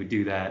believe you would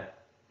do that.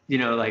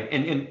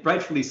 And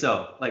rightfully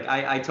so. Like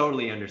I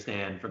totally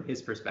understand from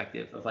his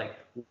perspective of like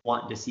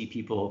wanting to see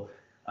people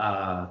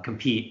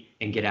compete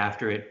and get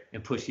after it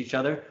and push each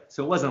other.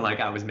 So it wasn't like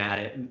I was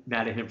mad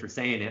at him for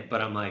saying it,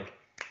 but I'm like,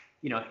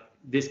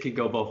 this could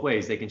go both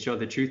ways. They can show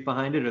the truth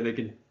behind it, or they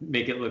can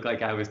make it look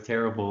like I was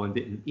terrible and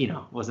didn't,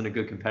 wasn't a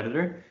good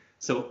competitor.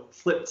 So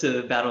flip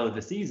to Battle of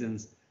the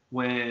Seasons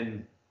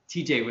when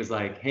TJ was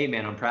like, hey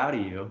man, I'm proud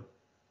of you,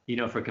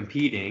 for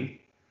competing.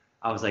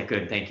 I was like,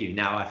 good, thank you.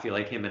 Now I feel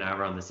like him and I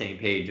were on the same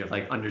page of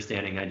like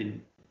understanding I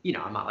didn't,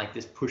 I'm not like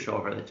this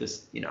pushover that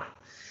just,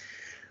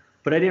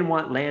 but I didn't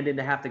want Landon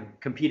to have to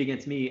compete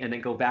against me and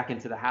then go back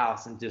into the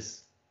house and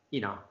just,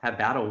 have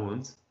battle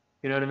wounds.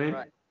 You know what I mean?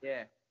 Right.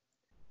 Yeah.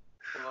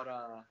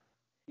 But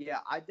yeah,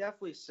 I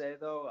definitely say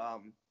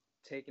though,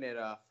 taking it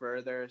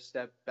further,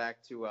 step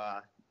back to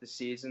the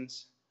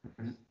seasons.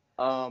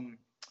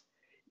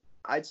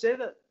 I'd say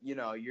that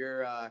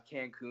your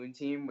Cancun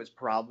team was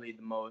probably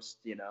the most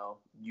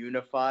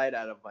unified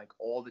out of like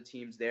all the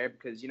teams there,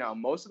 because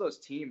most of those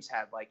teams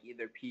had like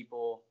either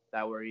people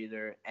that were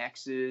either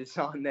exes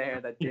on there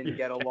that didn't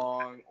get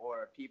along,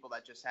 or people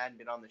that just hadn't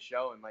been on the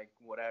show in like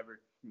whatever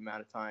amount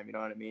of time. You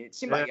know what I mean? It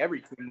seemed like every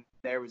team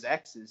there was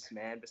exes,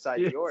 man.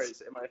 Besides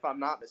yours, if I'm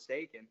not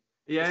mistaken.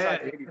 Yeah.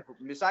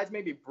 Besides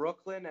maybe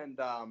Brooklyn and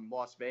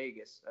Las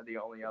Vegas are the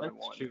only other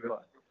ones. True.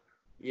 But,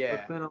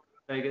 yeah. Brooklyn,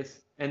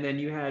 Vegas, and then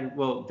you had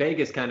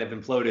Vegas kind of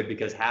imploded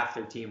because half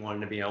their team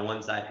wanted to be on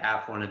one side,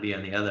 half wanted to be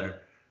on the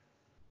other.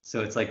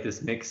 So it's like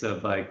this mix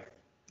of like,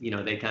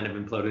 they kind of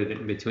imploded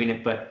in between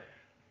it. But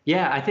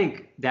yeah, I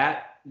think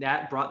that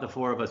brought the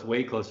four of us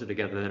way closer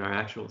together than our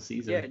actual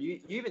season. Yeah, and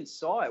you even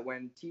saw it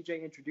when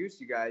TJ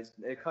introduced you guys.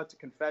 It cut to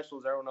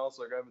confessionals. Everyone else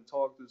like, I haven't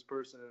talked to this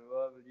person in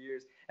 11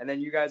 years, and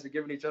then you guys are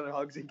giving each other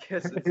hugs and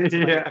kisses.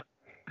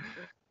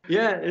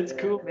 Yeah, it's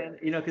cool, man.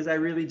 Because I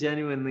really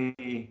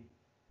genuinely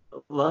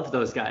love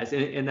those guys,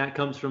 and that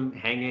comes from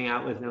hanging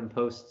out with them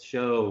post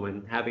show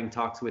and having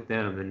talks with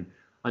them and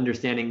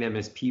understanding them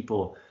as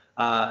people.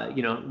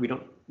 We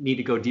don't need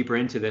to go deeper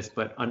into this,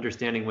 but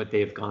understanding what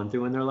they've gone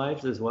through in their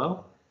lives as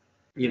well.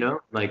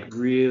 Like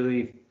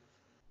really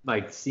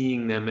like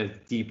seeing them as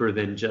deeper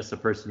than just a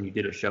person you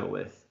did a show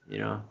with, you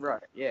know?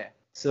 Right. Yeah.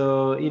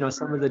 So, you know,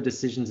 some of the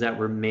decisions that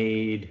were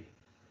made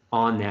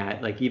on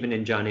that, like even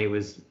in John A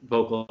was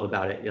vocal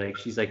about it. Like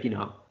she's like, you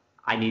know,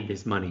 I need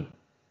this money.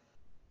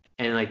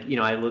 And like, you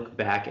know, I look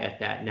back at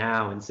that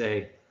now and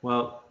say,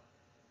 well,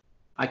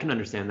 I can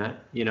understand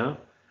that, you know?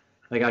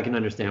 Like I can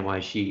understand why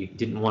she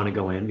didn't want to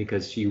go in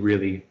because she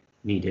really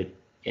needed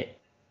it,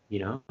 you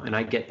know? And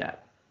I get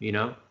that, you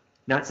know?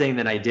 Not saying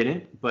that I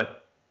didn't,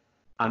 but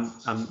I'm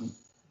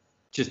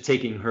just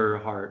taking her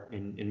heart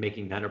and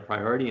making that a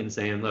priority and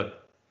saying, look,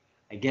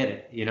 I get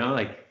it, you know?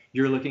 Like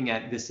you're looking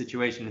at this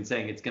situation and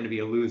saying it's going to be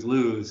a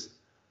lose-lose.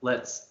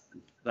 Let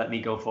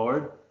me go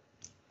forward.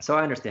 So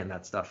I understand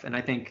that stuff. And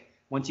I think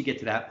once you get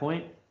to that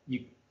point,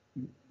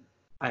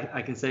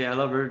 I can say I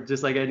love her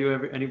just like I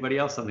do anybody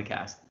else on the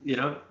cast, you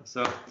know?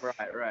 So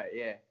Right,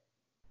 yeah.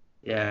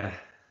 yeah.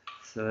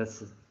 So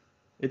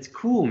it's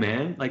cool,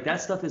 man. Like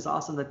that stuff is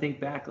awesome to think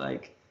back.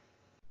 Like,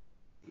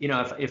 you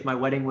know, if my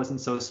wedding wasn't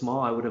so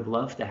small, I would have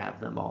loved to have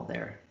them all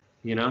there,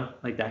 you know,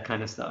 like that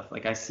kind of stuff.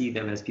 Like I see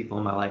them as people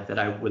in my life that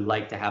I would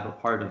like to have a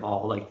part of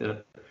all like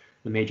the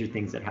major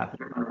things that happen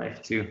in my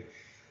life too.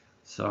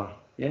 So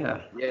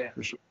yeah,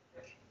 for sure.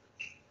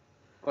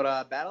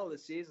 But Battle of the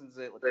Seasons,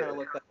 it kind of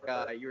looked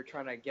like you were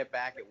trying to get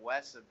back at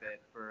Wes a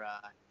bit for,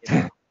 you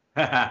know,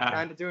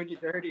 kind of doing you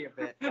dirty a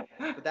bit.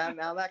 But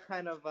that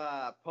kind of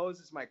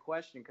poses my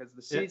question because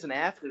the season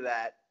after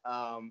that,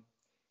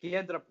 he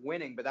ended up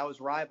winning, but that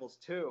was Rivals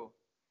 2.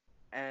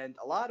 And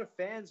a lot of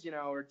fans, you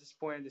know, were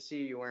disappointed to see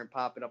you weren't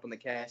popping up on the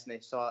cast, and they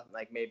thought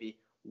like maybe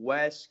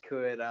Wes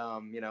could,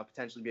 you know,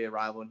 potentially be a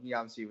rival, and he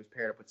obviously was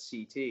paired up with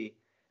CT,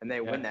 and they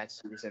win that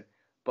season.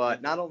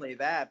 But not only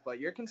that, but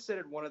you're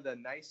considered one of the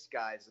nice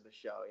guys of the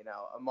show, you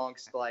know,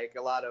 amongst like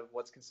a lot of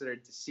what's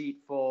considered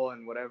deceitful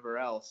and whatever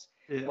else.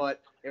 Yeah.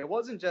 But it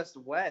wasn't just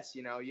Wes,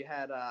 you know, you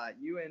had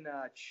you and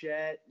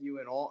Chet, you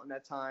and Alton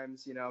at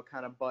times, you know,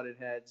 kind of butted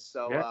heads.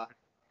 So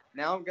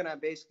now I'm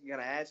basically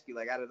gonna ask you,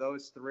 like, out of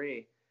those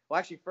three, well,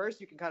 actually, first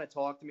you can kind of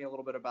talk to me a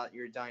little bit about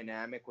your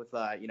dynamic with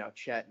you know,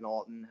 Chet and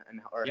Alton, and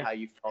how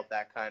you felt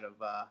that kind of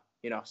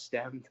you know,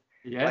 stemmed.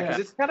 Yeah, because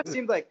it kind of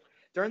seemed like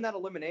during that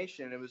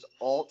elimination, it was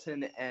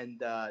Alton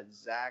and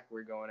Zach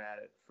were going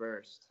at it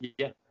first.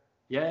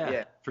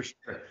 Yeah, for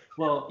sure.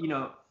 Well, you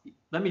know,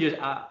 let me just,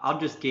 I'll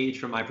just gauge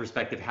from my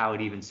perspective how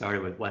it even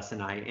started with Wes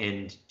and I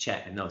and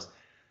Chet and those.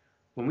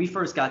 When we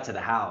first got to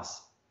the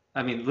house,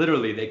 I mean,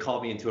 literally, they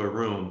called me into a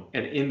room,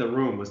 and in the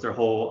room was their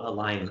whole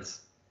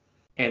alliance.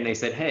 And they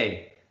said,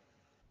 hey,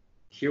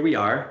 here we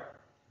are,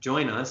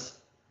 join us,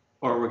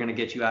 or we're going to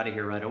get you out of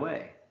here right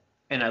away.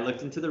 And I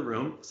looked into the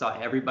room, saw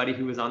everybody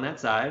who was on that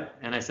side,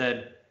 and I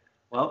said,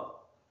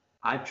 well,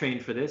 I've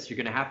trained for this. You're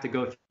going to have to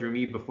go through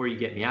me before you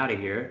get me out of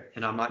here,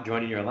 and I'm not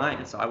joining your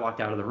alliance. So I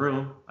walked out of the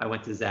room. I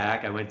went to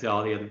Zach. I went to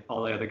all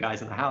the other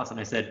guys in the house, and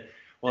I said,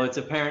 well, it's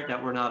apparent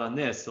that we're not on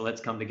this, so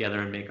let's come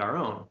together and make our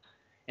own.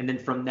 And then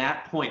from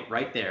that point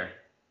right there,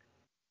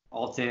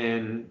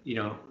 Alton, you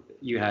know,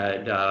 you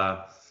had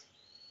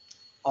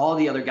all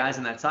the other guys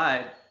on that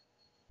side,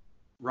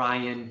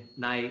 Ryan,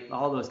 Knight,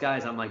 all those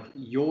guys. I'm like,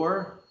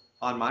 you're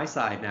on my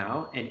side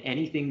now, and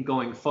anything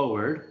going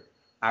forward,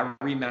 I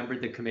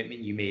remembered the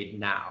commitment you made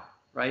now,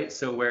 right?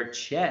 So where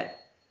Chet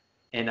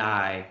and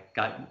I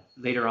got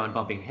later on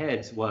bumping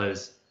heads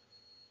was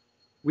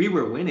we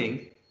were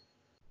winning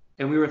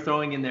and we were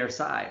throwing in their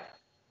side.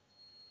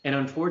 And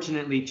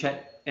unfortunately,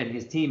 Chet and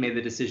his team made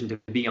the decision to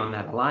be on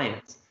that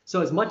alliance.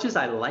 So as much as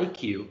I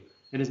like you,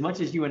 and as much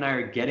as you and I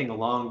are getting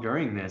along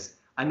during this,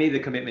 I made the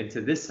commitment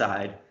to this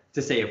side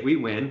to say if we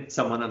win,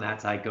 someone on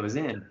that side goes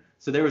in.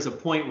 So there was a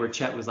point where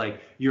Chet was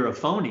like, you're a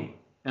phony.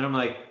 And I'm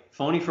like,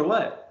 phony for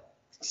what?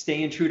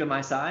 Staying true to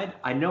my side?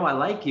 I know I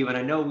like you, and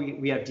I know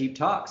we have deep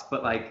talks,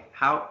 but like,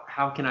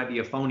 how can I be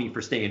a phony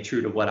for staying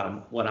true to what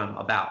I'm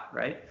about,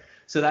 right?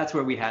 So that's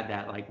where we had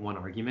that like one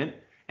argument.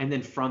 And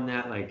then from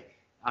that, like,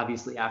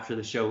 obviously after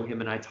the show,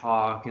 him and I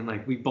talk, and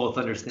like we both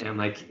understand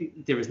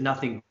like there was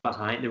nothing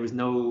behind, there was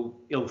no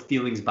ill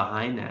feelings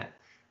behind that.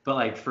 But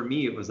like for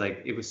me, it was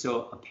like, it was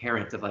so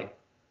apparent of like,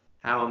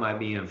 how am I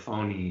being a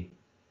phony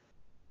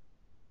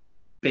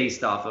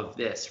based off of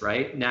this,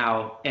 right?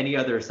 Now, any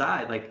other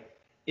side, like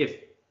if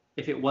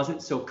it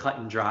wasn't so cut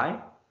and dry,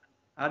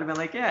 I'd have been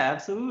like, yeah,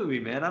 absolutely,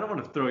 man. I don't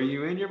want to throw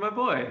you in. You're my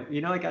boy.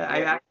 You know, like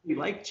I actually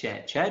like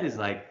Chet. Chet is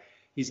like,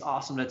 he's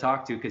awesome to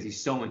talk to because he's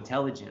so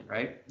intelligent,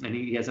 right? And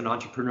he has an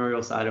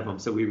entrepreneurial side of him,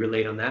 so we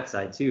relate on that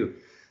side too.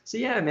 So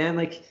yeah, man,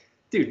 like,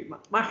 dude,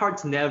 my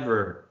heart's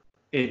never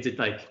into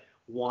like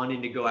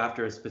wanting to go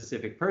after a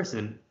specific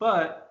person,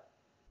 but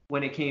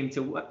when it came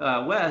to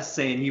Wes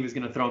saying he was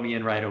going to throw me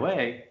in right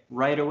away,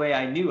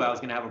 I knew I was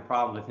going to have a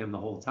problem with him the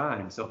whole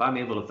time. So if I'm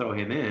able to throw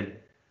him in,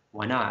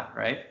 why not,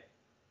 right?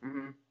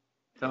 Mm-hmm.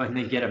 So and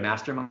then get a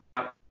mastermind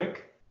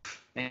quick.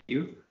 Thank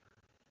you.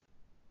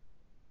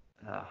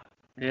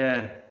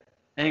 Yeah.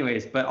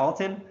 Anyways, but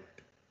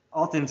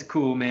Alton's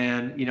cool,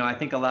 man. You know, I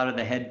think a lot of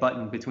the head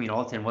button between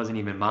Alton wasn't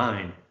even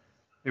mine.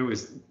 It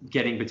was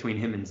getting between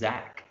him and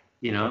Zach,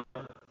 you know?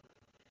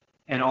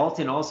 And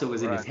Alton also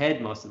was in his Right.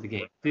 head most of the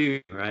game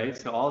too, right?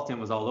 So Alton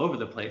was all over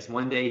the place.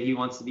 One day he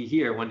wants to be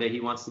here, one day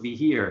he wants to be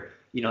here.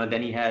 And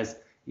then he has,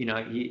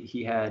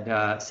 he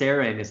had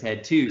Sarah in his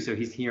head too, so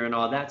he's hearing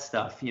all that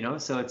stuff.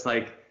 So it's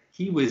like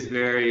he was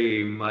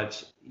very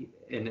much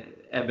an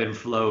ebb and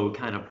flow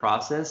kind of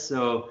process.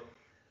 So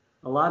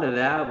a lot of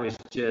that was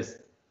just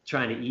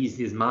trying to ease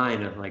his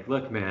mind of like,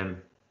 look,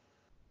 man,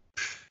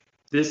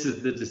 this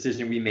is the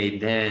decision we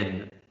made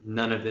then.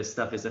 None of this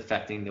stuff is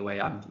affecting the way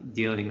I'm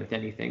dealing with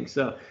anything.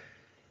 So,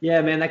 yeah,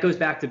 man, that goes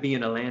back to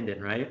being a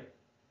Landon, right?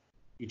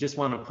 You just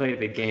want to play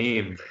the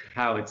game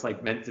how it's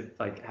like meant to,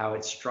 like how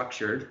it's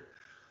structured.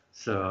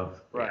 So,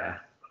 yeah.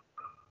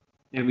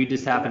 And we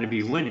just happen to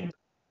be winning.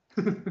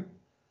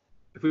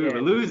 If we were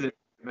to lose it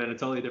been a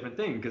totally different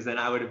thing, because then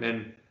I would have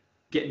been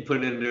getting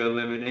put into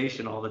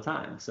elimination all the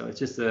time. So it's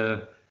just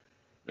anyways.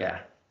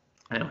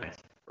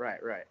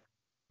 Right.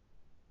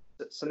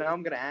 So now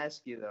I'm gonna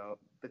ask you though,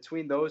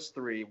 between those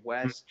three,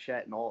 Wes,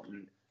 Chet, and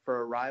Alton,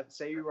 for a rival,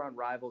 say you were on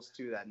Rivals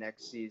 2 that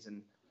next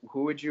season,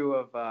 who would you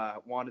have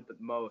wanted the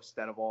most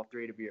out of all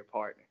three to be your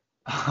partner?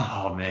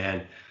 Oh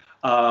man,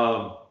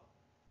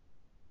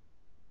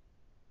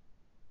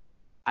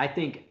 I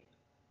think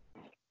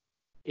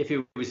if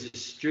it was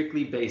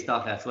strictly based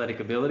off athletic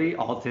ability,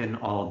 Alton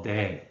all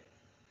day.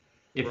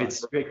 If it's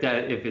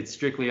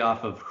strictly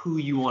off of who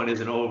you want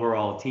as an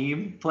overall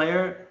team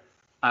player,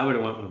 I would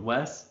have went with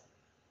Wes.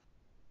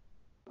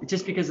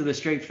 Just because of the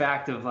straight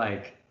fact of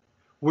like,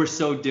 we're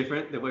so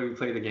different the way we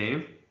play the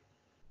game,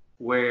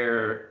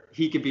 where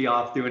he could be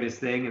off doing his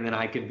thing and then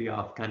I could be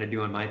off kind of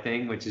doing my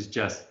thing, which is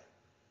just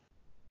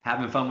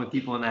having fun with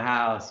people in the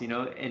house,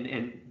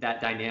 and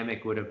that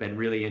dynamic would have been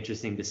really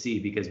interesting to see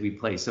because we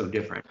play so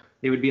different.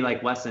 It would be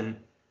like Wes and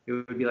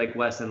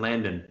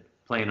Landon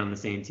playing on the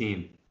same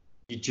team.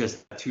 You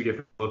just have two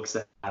different books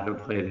at how to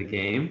play the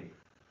game.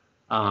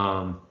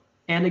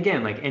 And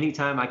again, like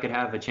anytime I could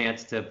have a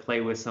chance to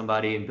play with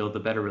somebody and build a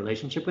better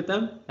relationship with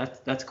them,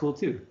 that's cool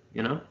too.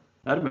 That'd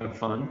have been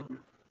fun.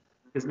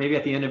 Because maybe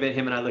at the end of it,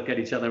 him and I look at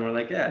each other and we're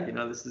like, yeah,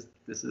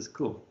 this is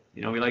cool.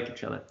 We like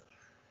each other.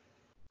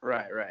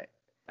 Right.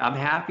 I'm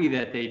happy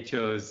that they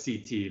chose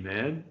CT,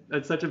 man.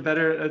 That's such a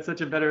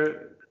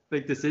better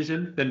like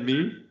decision than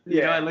me.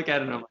 Yeah. I look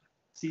at it and I'm like,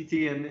 CT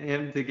and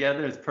him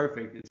together is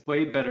perfect. It's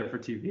way better for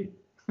TV.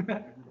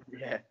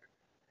 Yeah.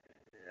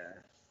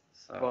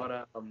 So.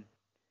 But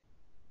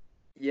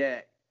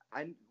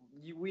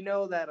we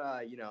know that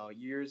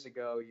years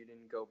ago you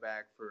didn't go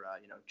back for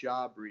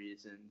job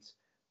reasons,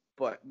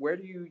 but where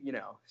do you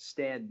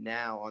stand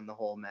now on the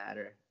whole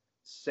matter?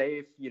 Say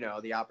if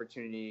the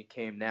opportunity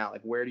came now,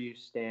 like where do you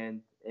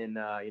stand in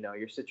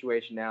your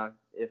situation now?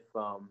 If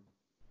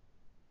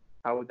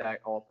how would that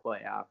all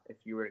play out if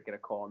you were to get a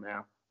call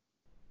now?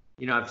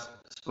 I've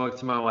spoke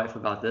to my wife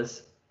about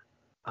this.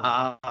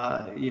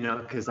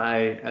 Because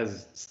I'm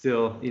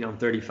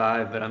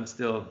 35, but I'm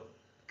still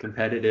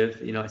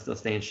competitive. I still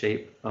stay in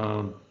shape.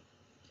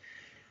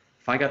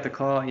 If I got the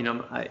call,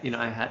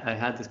 I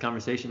had this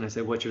conversation. I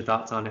said, "What's your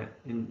thoughts on it?"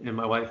 And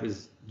my wife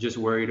is just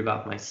worried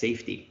about my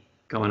safety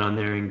going on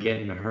there and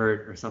getting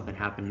hurt or something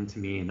happening to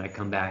me, and I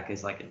come back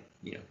as like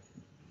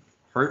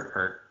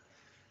hurt.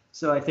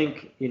 So I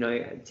think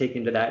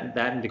taking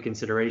that into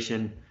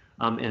consideration,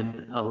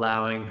 and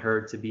allowing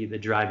her to be the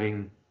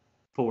driving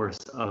force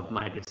of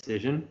my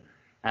decision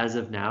as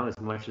of now, as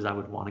much as I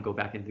would want to go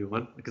back and do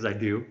one, because I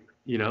do,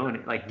 and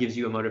it like gives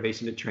you a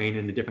motivation to train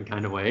in a different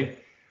kind of way,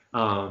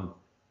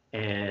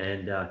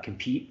 and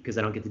compete, because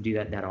I don't get to do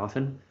that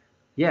often.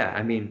 Yeah,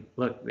 I mean,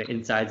 look, the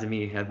insides of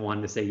me have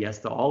wanted to say yes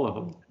to all of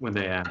them when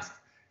they asked,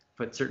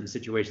 but certain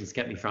situations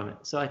kept me from it.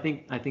 So I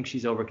think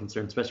she's over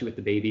concerned, especially with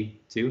the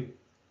baby too.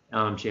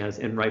 She has,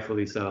 and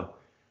rightfully so.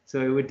 So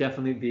it would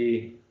definitely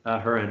be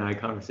her and I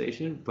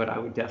conversation, but I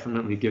would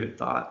definitely give it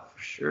thought for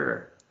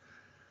sure.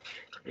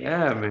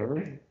 Yeah,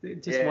 man.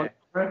 Just one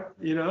more,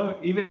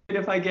 even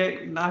if I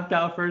get knocked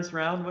out first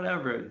round,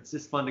 whatever. It's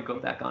just fun to go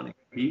back on and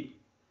compete.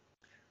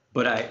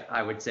 But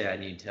I would say I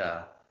need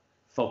to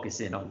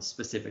focus in on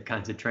specific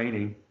kinds of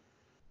training.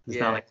 It's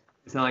not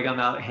like I'm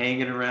out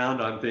hanging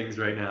around on things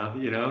right now,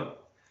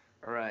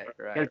 Right.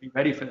 You gotta be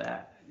ready for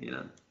that,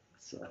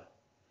 So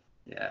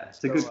yeah,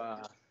 it's a good.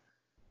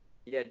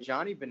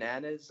 Johnny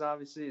Bananas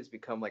obviously has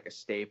become like a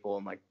staple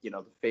and like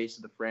the face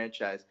of the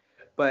franchise,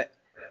 but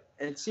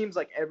it seems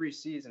like every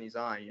season he's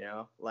on,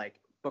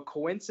 but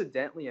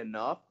coincidentally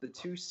enough, the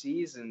 2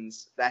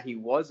 seasons that he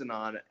wasn't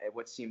on,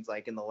 what seems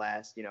like in the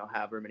last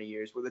however many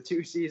years, were the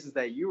 2 seasons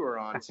that you were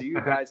on. So you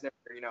guys never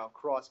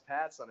crossed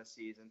paths on a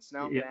season. So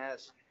now I'm gonna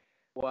ask,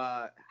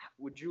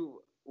 would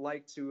you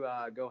like to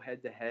go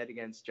head to head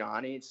against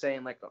Johnny,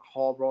 saying like a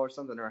Hall Brawl or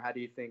something, or how do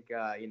you think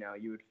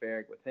you would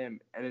fare with him?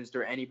 And is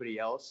there anybody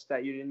else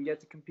that you didn't get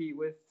to compete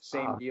with,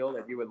 same deal,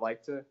 that you would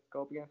like to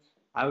go up against?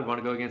 I would want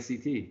to go against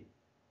CT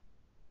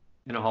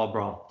in a Hall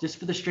Brawl, just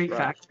for the straight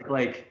fact,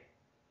 like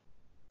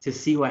to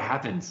see what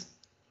happens,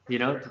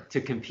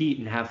 to compete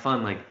and have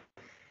fun.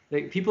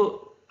 Like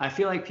people, I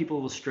feel like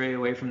people will stray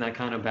away from that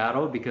kind of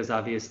battle because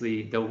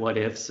obviously the what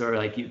ifs are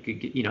like you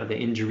could get, the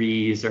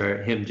injuries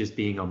or him just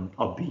being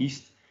a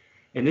beast.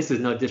 And this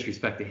is no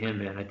disrespect to him,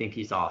 man. I think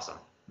he's awesome.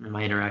 And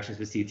my interactions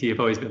with CT have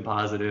always been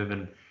positive,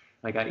 and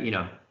like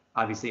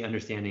obviously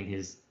understanding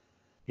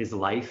his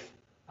life,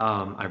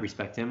 I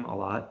respect him a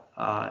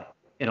lot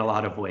in a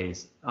lot of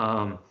ways.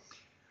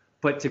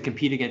 But to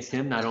compete against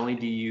him, not only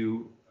do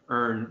you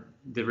earn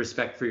the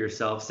respect for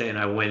yourself, saying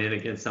I went in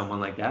against someone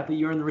like that, but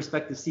you earn the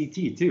respect of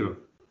CT too.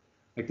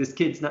 Like, this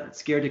kid's not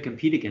scared to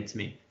compete against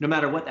me, no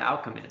matter what the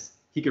outcome is.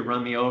 He could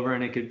run me over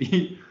and it could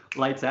be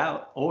lights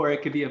out, or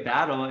it could be a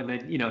battle. And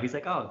then, he's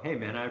like, oh, hey,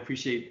 man, I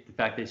appreciate the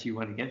fact that you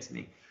went against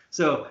me.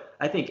 So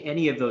I think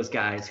any of those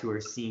guys who are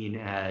seen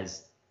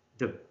as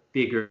the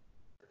bigger,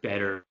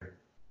 better,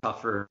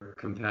 tougher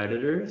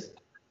competitors,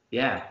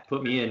 yeah,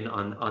 put me in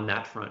on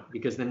that front,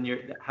 because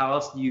then how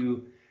else do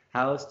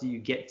you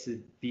get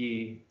to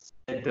be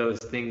said those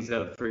things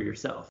of for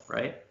yourself,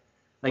 right?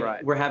 Like,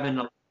 right. We're having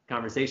a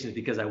conversations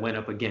because I went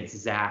up against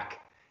Zach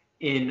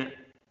in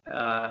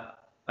an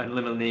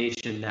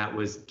elimination that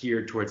was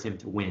geared towards him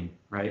to win,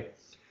 right?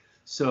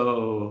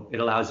 So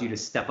it allows you to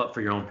step up for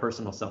your own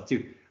personal self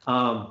too.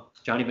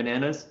 Johnny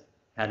Bananas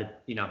had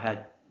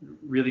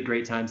really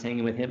great times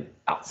hanging with him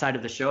outside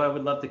of the show. I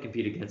would love to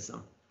compete against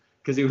him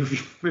because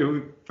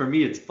for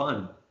me it's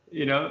fun,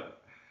 and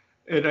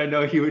I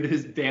know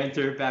his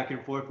banter back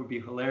and forth would be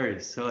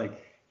hilarious. So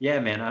like, yeah,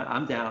 man,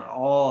 I'm down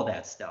all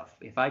that stuff.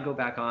 If I go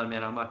back on,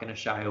 man, I'm not going to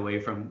shy away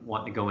from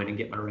wanting to go in and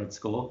get my Red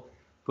Skull.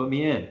 Put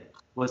me in.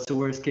 What's the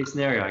worst case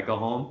scenario? I go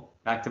home,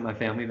 back to my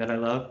family that I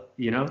love,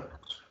 Yeah.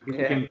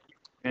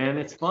 And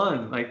it's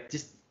fun. Like,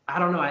 just, I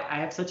don't know. I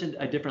have such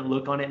a different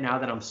look on it now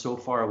that I'm so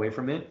far away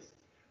from it.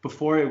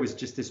 Before, it was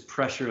just this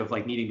pressure of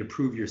like needing to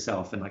prove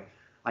yourself and like,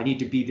 I need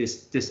to be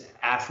this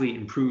athlete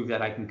and prove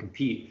that I can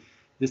compete.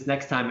 This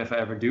next time, if I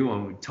ever do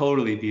one, would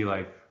totally be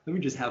like, let me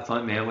just have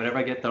fun, man. Whatever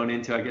I get thrown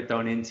into, I get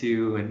thrown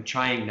into, and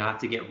trying not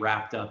to get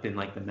wrapped up in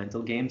like the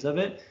mental games of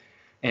it,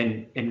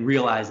 and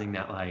realizing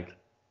that like,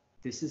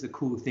 this is a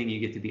cool thing you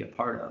get to be a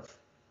part of,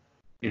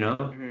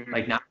 mm-hmm.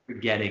 Like not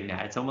forgetting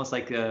that. It's almost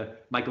like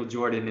Michael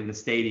Jordan in the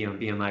stadium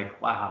being like,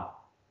 wow,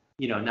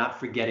 not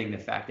forgetting the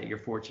fact that you're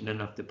fortunate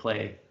enough to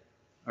play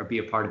or be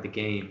a part of the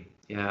game.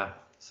 Yeah.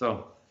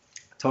 So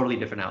totally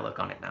different outlook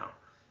on it now.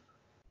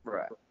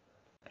 Right.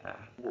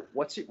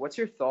 What's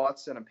your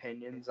thoughts and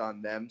opinions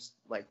on them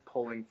like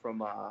pulling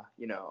from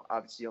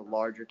obviously a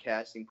larger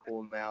casting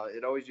pool now?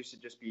 It always used to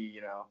just be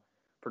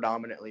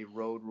predominantly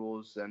Road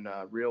Rules and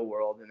Real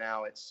World, and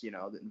now it's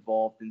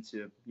involved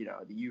into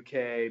the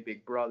UK,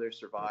 Big Brother,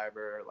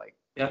 Survivor, like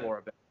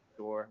Florida.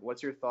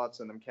 What's your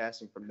thoughts on them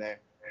casting from there?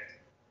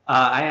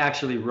 I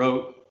actually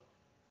wrote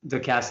the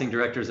casting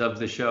directors of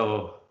the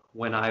show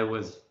when I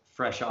was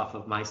fresh off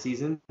of my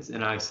seasons,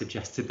 and I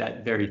suggested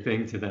that very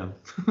thing to them.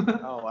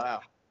 Oh wow.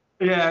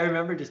 Yeah, I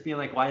remember just being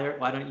like,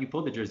 why don't you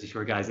pull the Jersey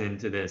Shore guys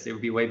into this? It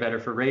would be way better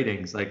for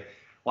ratings. Like,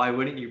 why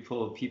wouldn't you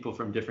pull people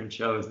from different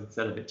shows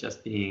instead of it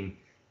just being,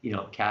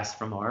 cast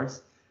from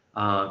ours?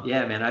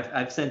 Yeah, man,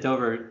 I've sent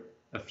over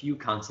a few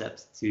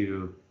concepts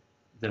to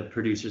the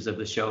producers of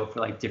the show for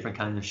like different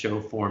kinds of show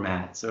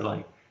formats or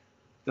like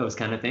those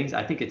kind of things.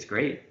 I think it's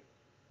great.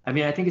 I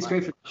mean, I think it's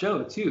great for the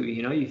show too.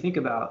 You think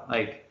about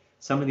like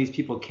some of these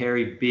people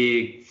carry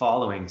big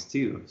followings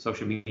too,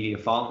 social media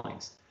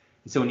followings.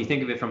 So when you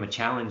think of it from a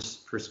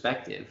challenge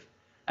perspective,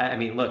 I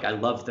mean, look, I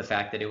love the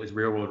fact that it was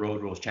Real World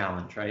Road Rules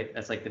Challenge, right?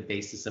 That's like the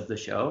basis of the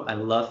show. I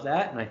love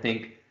that. And I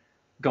think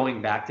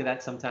going back to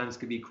that sometimes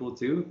could be cool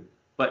too.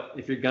 But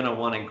if you're going to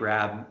want to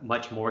grab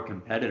much more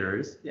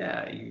competitors,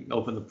 yeah, you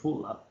open the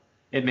pool up.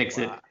 It makes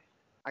it.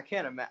 I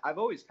can't imagine. I've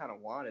always kind of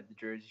wanted the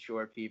Jersey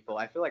Shore people.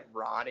 I feel like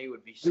Ronnie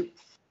would be.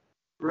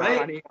 Right.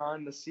 Ronnie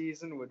on the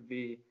season would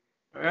be.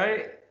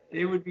 Right.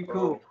 It would be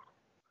cool.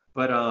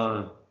 But,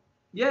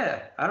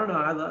 yeah, I don't know.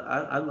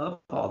 I love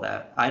all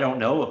that. I don't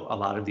know a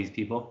lot of these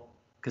people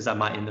because I'm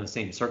not in those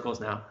same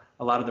circles now.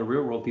 A lot of the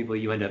real world people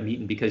you end up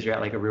meeting because you're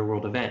at like a real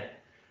world event.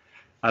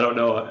 I don't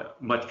know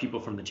much people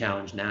from the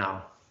challenge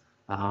now.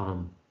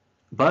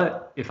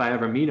 But if I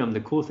ever meet them,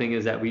 the cool thing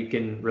is that we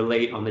can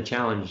relate on the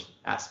challenge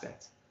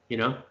aspect,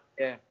 Yeah.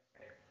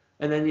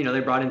 And then, they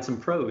brought in some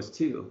pros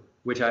too,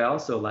 which I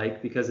also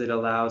like because it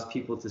allows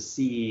people to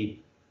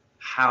see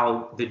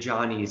how the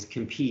Johnnies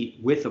compete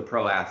with a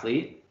pro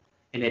athlete.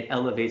 And it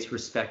elevates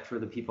respect for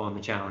the people on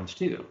the challenge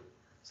too.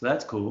 So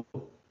that's cool.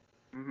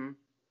 Mm-hmm.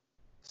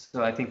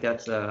 So I think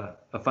that's a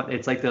fun,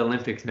 it's like the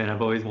Olympics, man.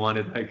 I've always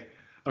wanted like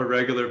a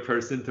regular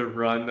person to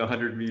run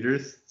 100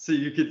 meters so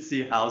you could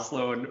see how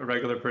slow a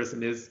regular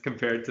person is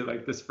compared to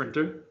like the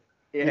sprinter.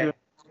 Yeah.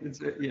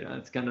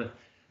 It's kind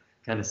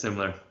of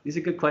similar. These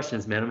are good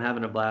questions, man. I'm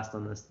having a blast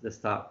on this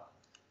talk.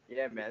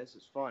 Yeah, man, this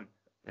is fun.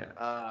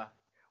 Yeah.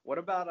 What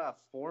about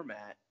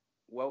format?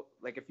 Well,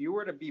 like if you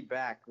were to be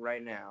back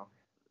right now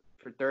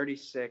for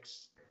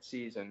 36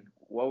 season,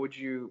 what would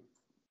you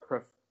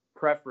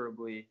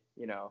preferably,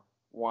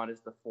 want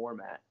as the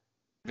format?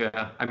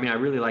 Yeah, I mean, I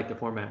really like the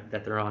format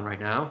that they're on right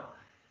now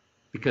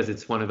because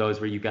it's one of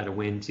those where you got to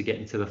win to get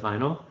into the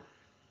final.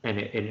 and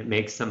it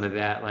makes some of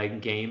that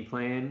like game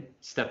plan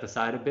step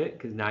aside a bit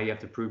because now you have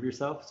to prove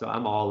yourself. So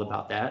I'm all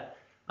about that.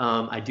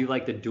 I do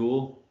like the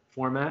dual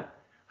format.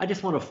 I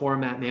just want a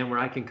format, man, where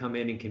I can come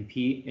in and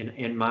compete,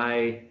 and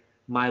my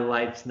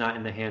life's not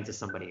in the hands of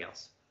somebody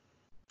else.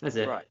 That's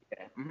it. Right.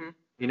 Yeah. Mm-hmm.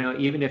 You know,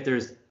 even if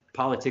there's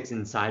politics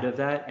inside of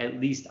that, at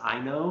least I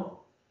know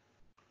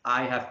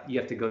you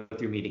have to go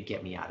through me to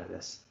get me out of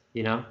this,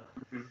 you know?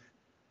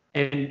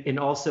 Mm-hmm. And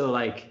also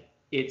like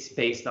it's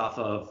based off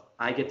of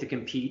I get to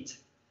compete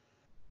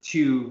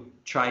to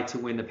try to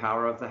win the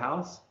power of the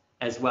house,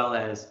 as well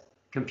as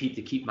compete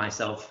to keep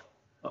myself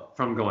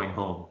from going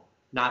home,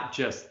 not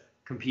just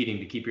competing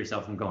to keep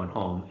yourself from going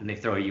home and they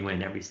throw you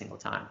in every single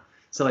time.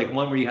 So like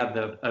one where you have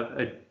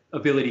the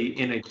ability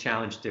in a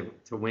challenge to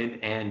win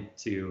and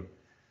to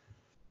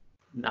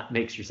not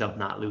makes yourself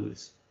not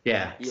lose.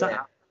 Yeah. Yeah. So,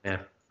 yeah.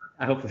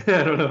 I hope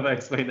I don't know if I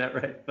explained that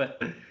right,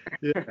 but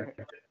yeah,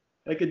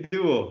 like a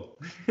duel.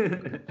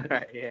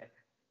 Right. Yeah.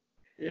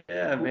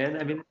 Yeah, man.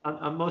 I mean,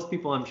 most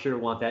people I'm sure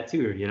want that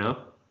too, you know?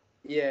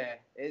 Yeah.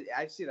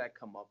 I see that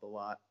come up a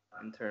lot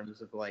in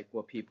terms of like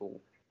what people,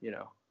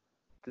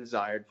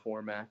 desired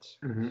formats.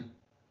 Mm-hmm.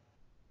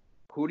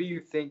 Who do you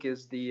think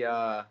is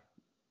the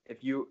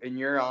in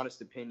your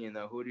honest opinion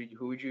though,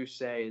 who would you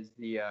say is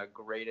the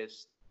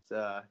greatest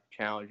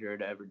challenger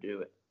to ever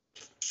do it?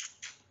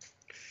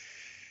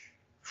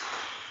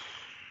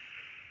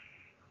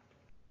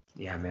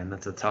 Yeah, man,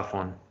 that's a tough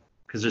one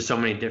because there's so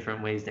many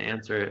different ways to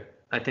answer it.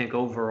 I think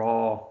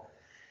overall,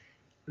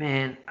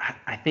 man,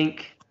 I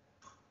think,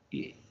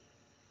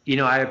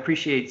 I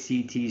appreciate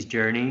CT's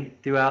journey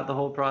throughout the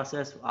whole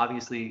process.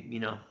 Obviously,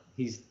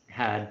 he's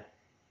had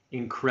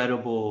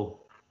incredible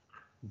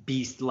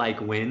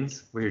beast-like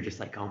wins where you're just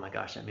like, oh my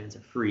gosh, that man's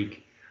a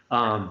freak.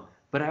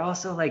 But I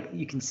also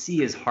you can see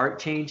his heart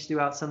change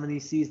throughout some of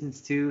these seasons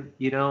too,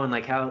 and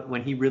like how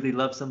when he really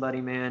loves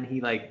somebody, man,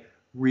 he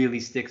really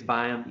sticks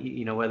by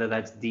him, whether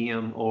that's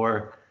Diem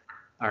or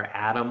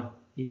Adam,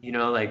 do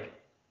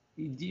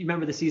you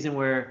remember the season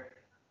where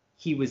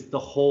he was the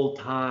whole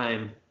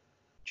time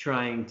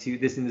trying to,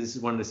 this is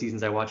one of the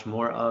seasons I watch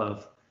more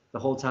of, the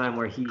whole time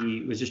where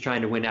he was just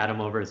trying to win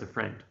Adam over as a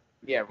friend.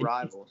 Yeah,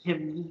 rivals.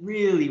 Him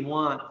really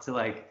want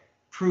to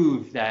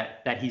prove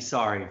that he's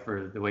sorry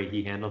for the way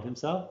he handled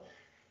himself.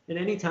 And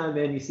anytime,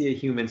 man, you see a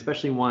human,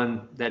 especially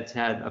one that's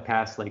had a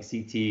past like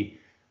CT,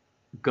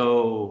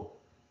 go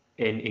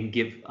and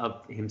give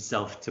up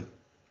himself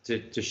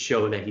to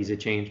show that he's a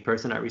changed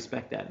person, I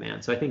respect that,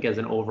 man. So I think as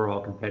an overall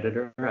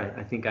competitor,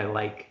 I think I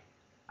like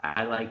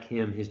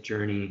him, his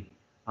journey.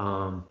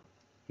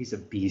 He's a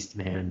beast,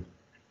 man.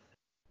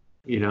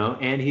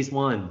 And he's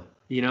won.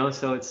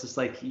 So it's just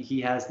like he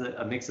has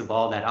a mix of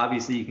all that.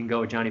 Obviously, you can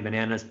go with Johnny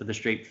Bananas for the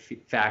straight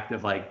fact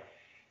of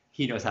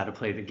he knows how to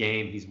play the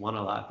game. He's won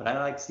a lot, but I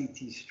like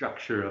CT's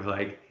structure of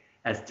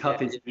as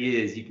tough as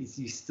he is,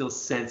 you still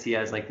sense he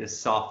has this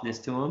softness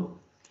to him,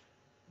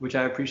 which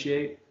I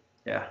appreciate.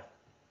 Yeah.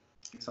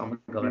 So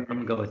I'm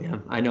gonna go with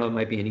him. I know it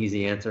might be an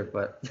easy answer,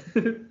 but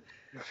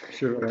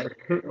sure,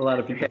 a lot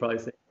of people probably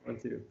say one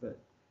too. But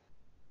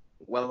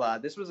well,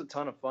 this was a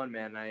ton of fun,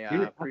 man. I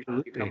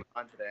appreciate you coming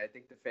on today. I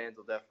think the fans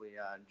will definitely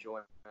enjoy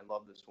and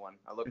love this one.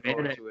 I look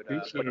forward to it.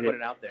 Putting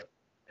it out there.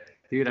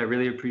 Dude, I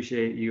really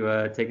appreciate you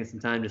taking some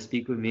time to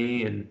speak with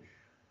me and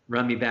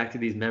run me back to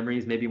these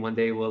memories. Maybe one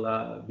day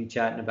we'll be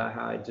chatting about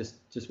how I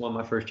just won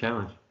my first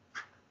challenge.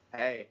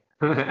 Hey,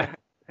 I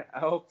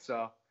hope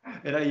so.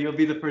 And you'll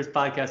be the first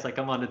podcast I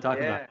come on to talk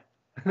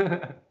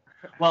about.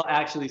 Well,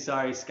 actually,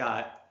 sorry,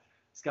 Scott.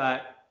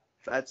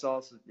 That's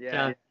also,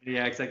 yeah.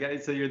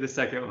 So you're the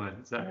second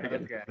one. Sorry.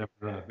 Okay.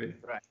 Right.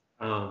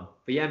 But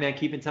yeah, man,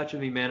 keep in touch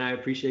with me, man. I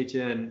appreciate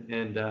you,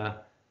 and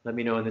let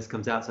me know when this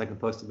comes out so I can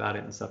post about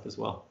it and stuff as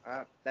well.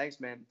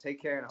 Thanks, man.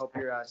 Take care, and I hope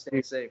you're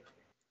staying safe.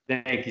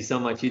 Thank you so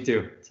much. You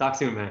too. Talk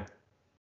soon, man.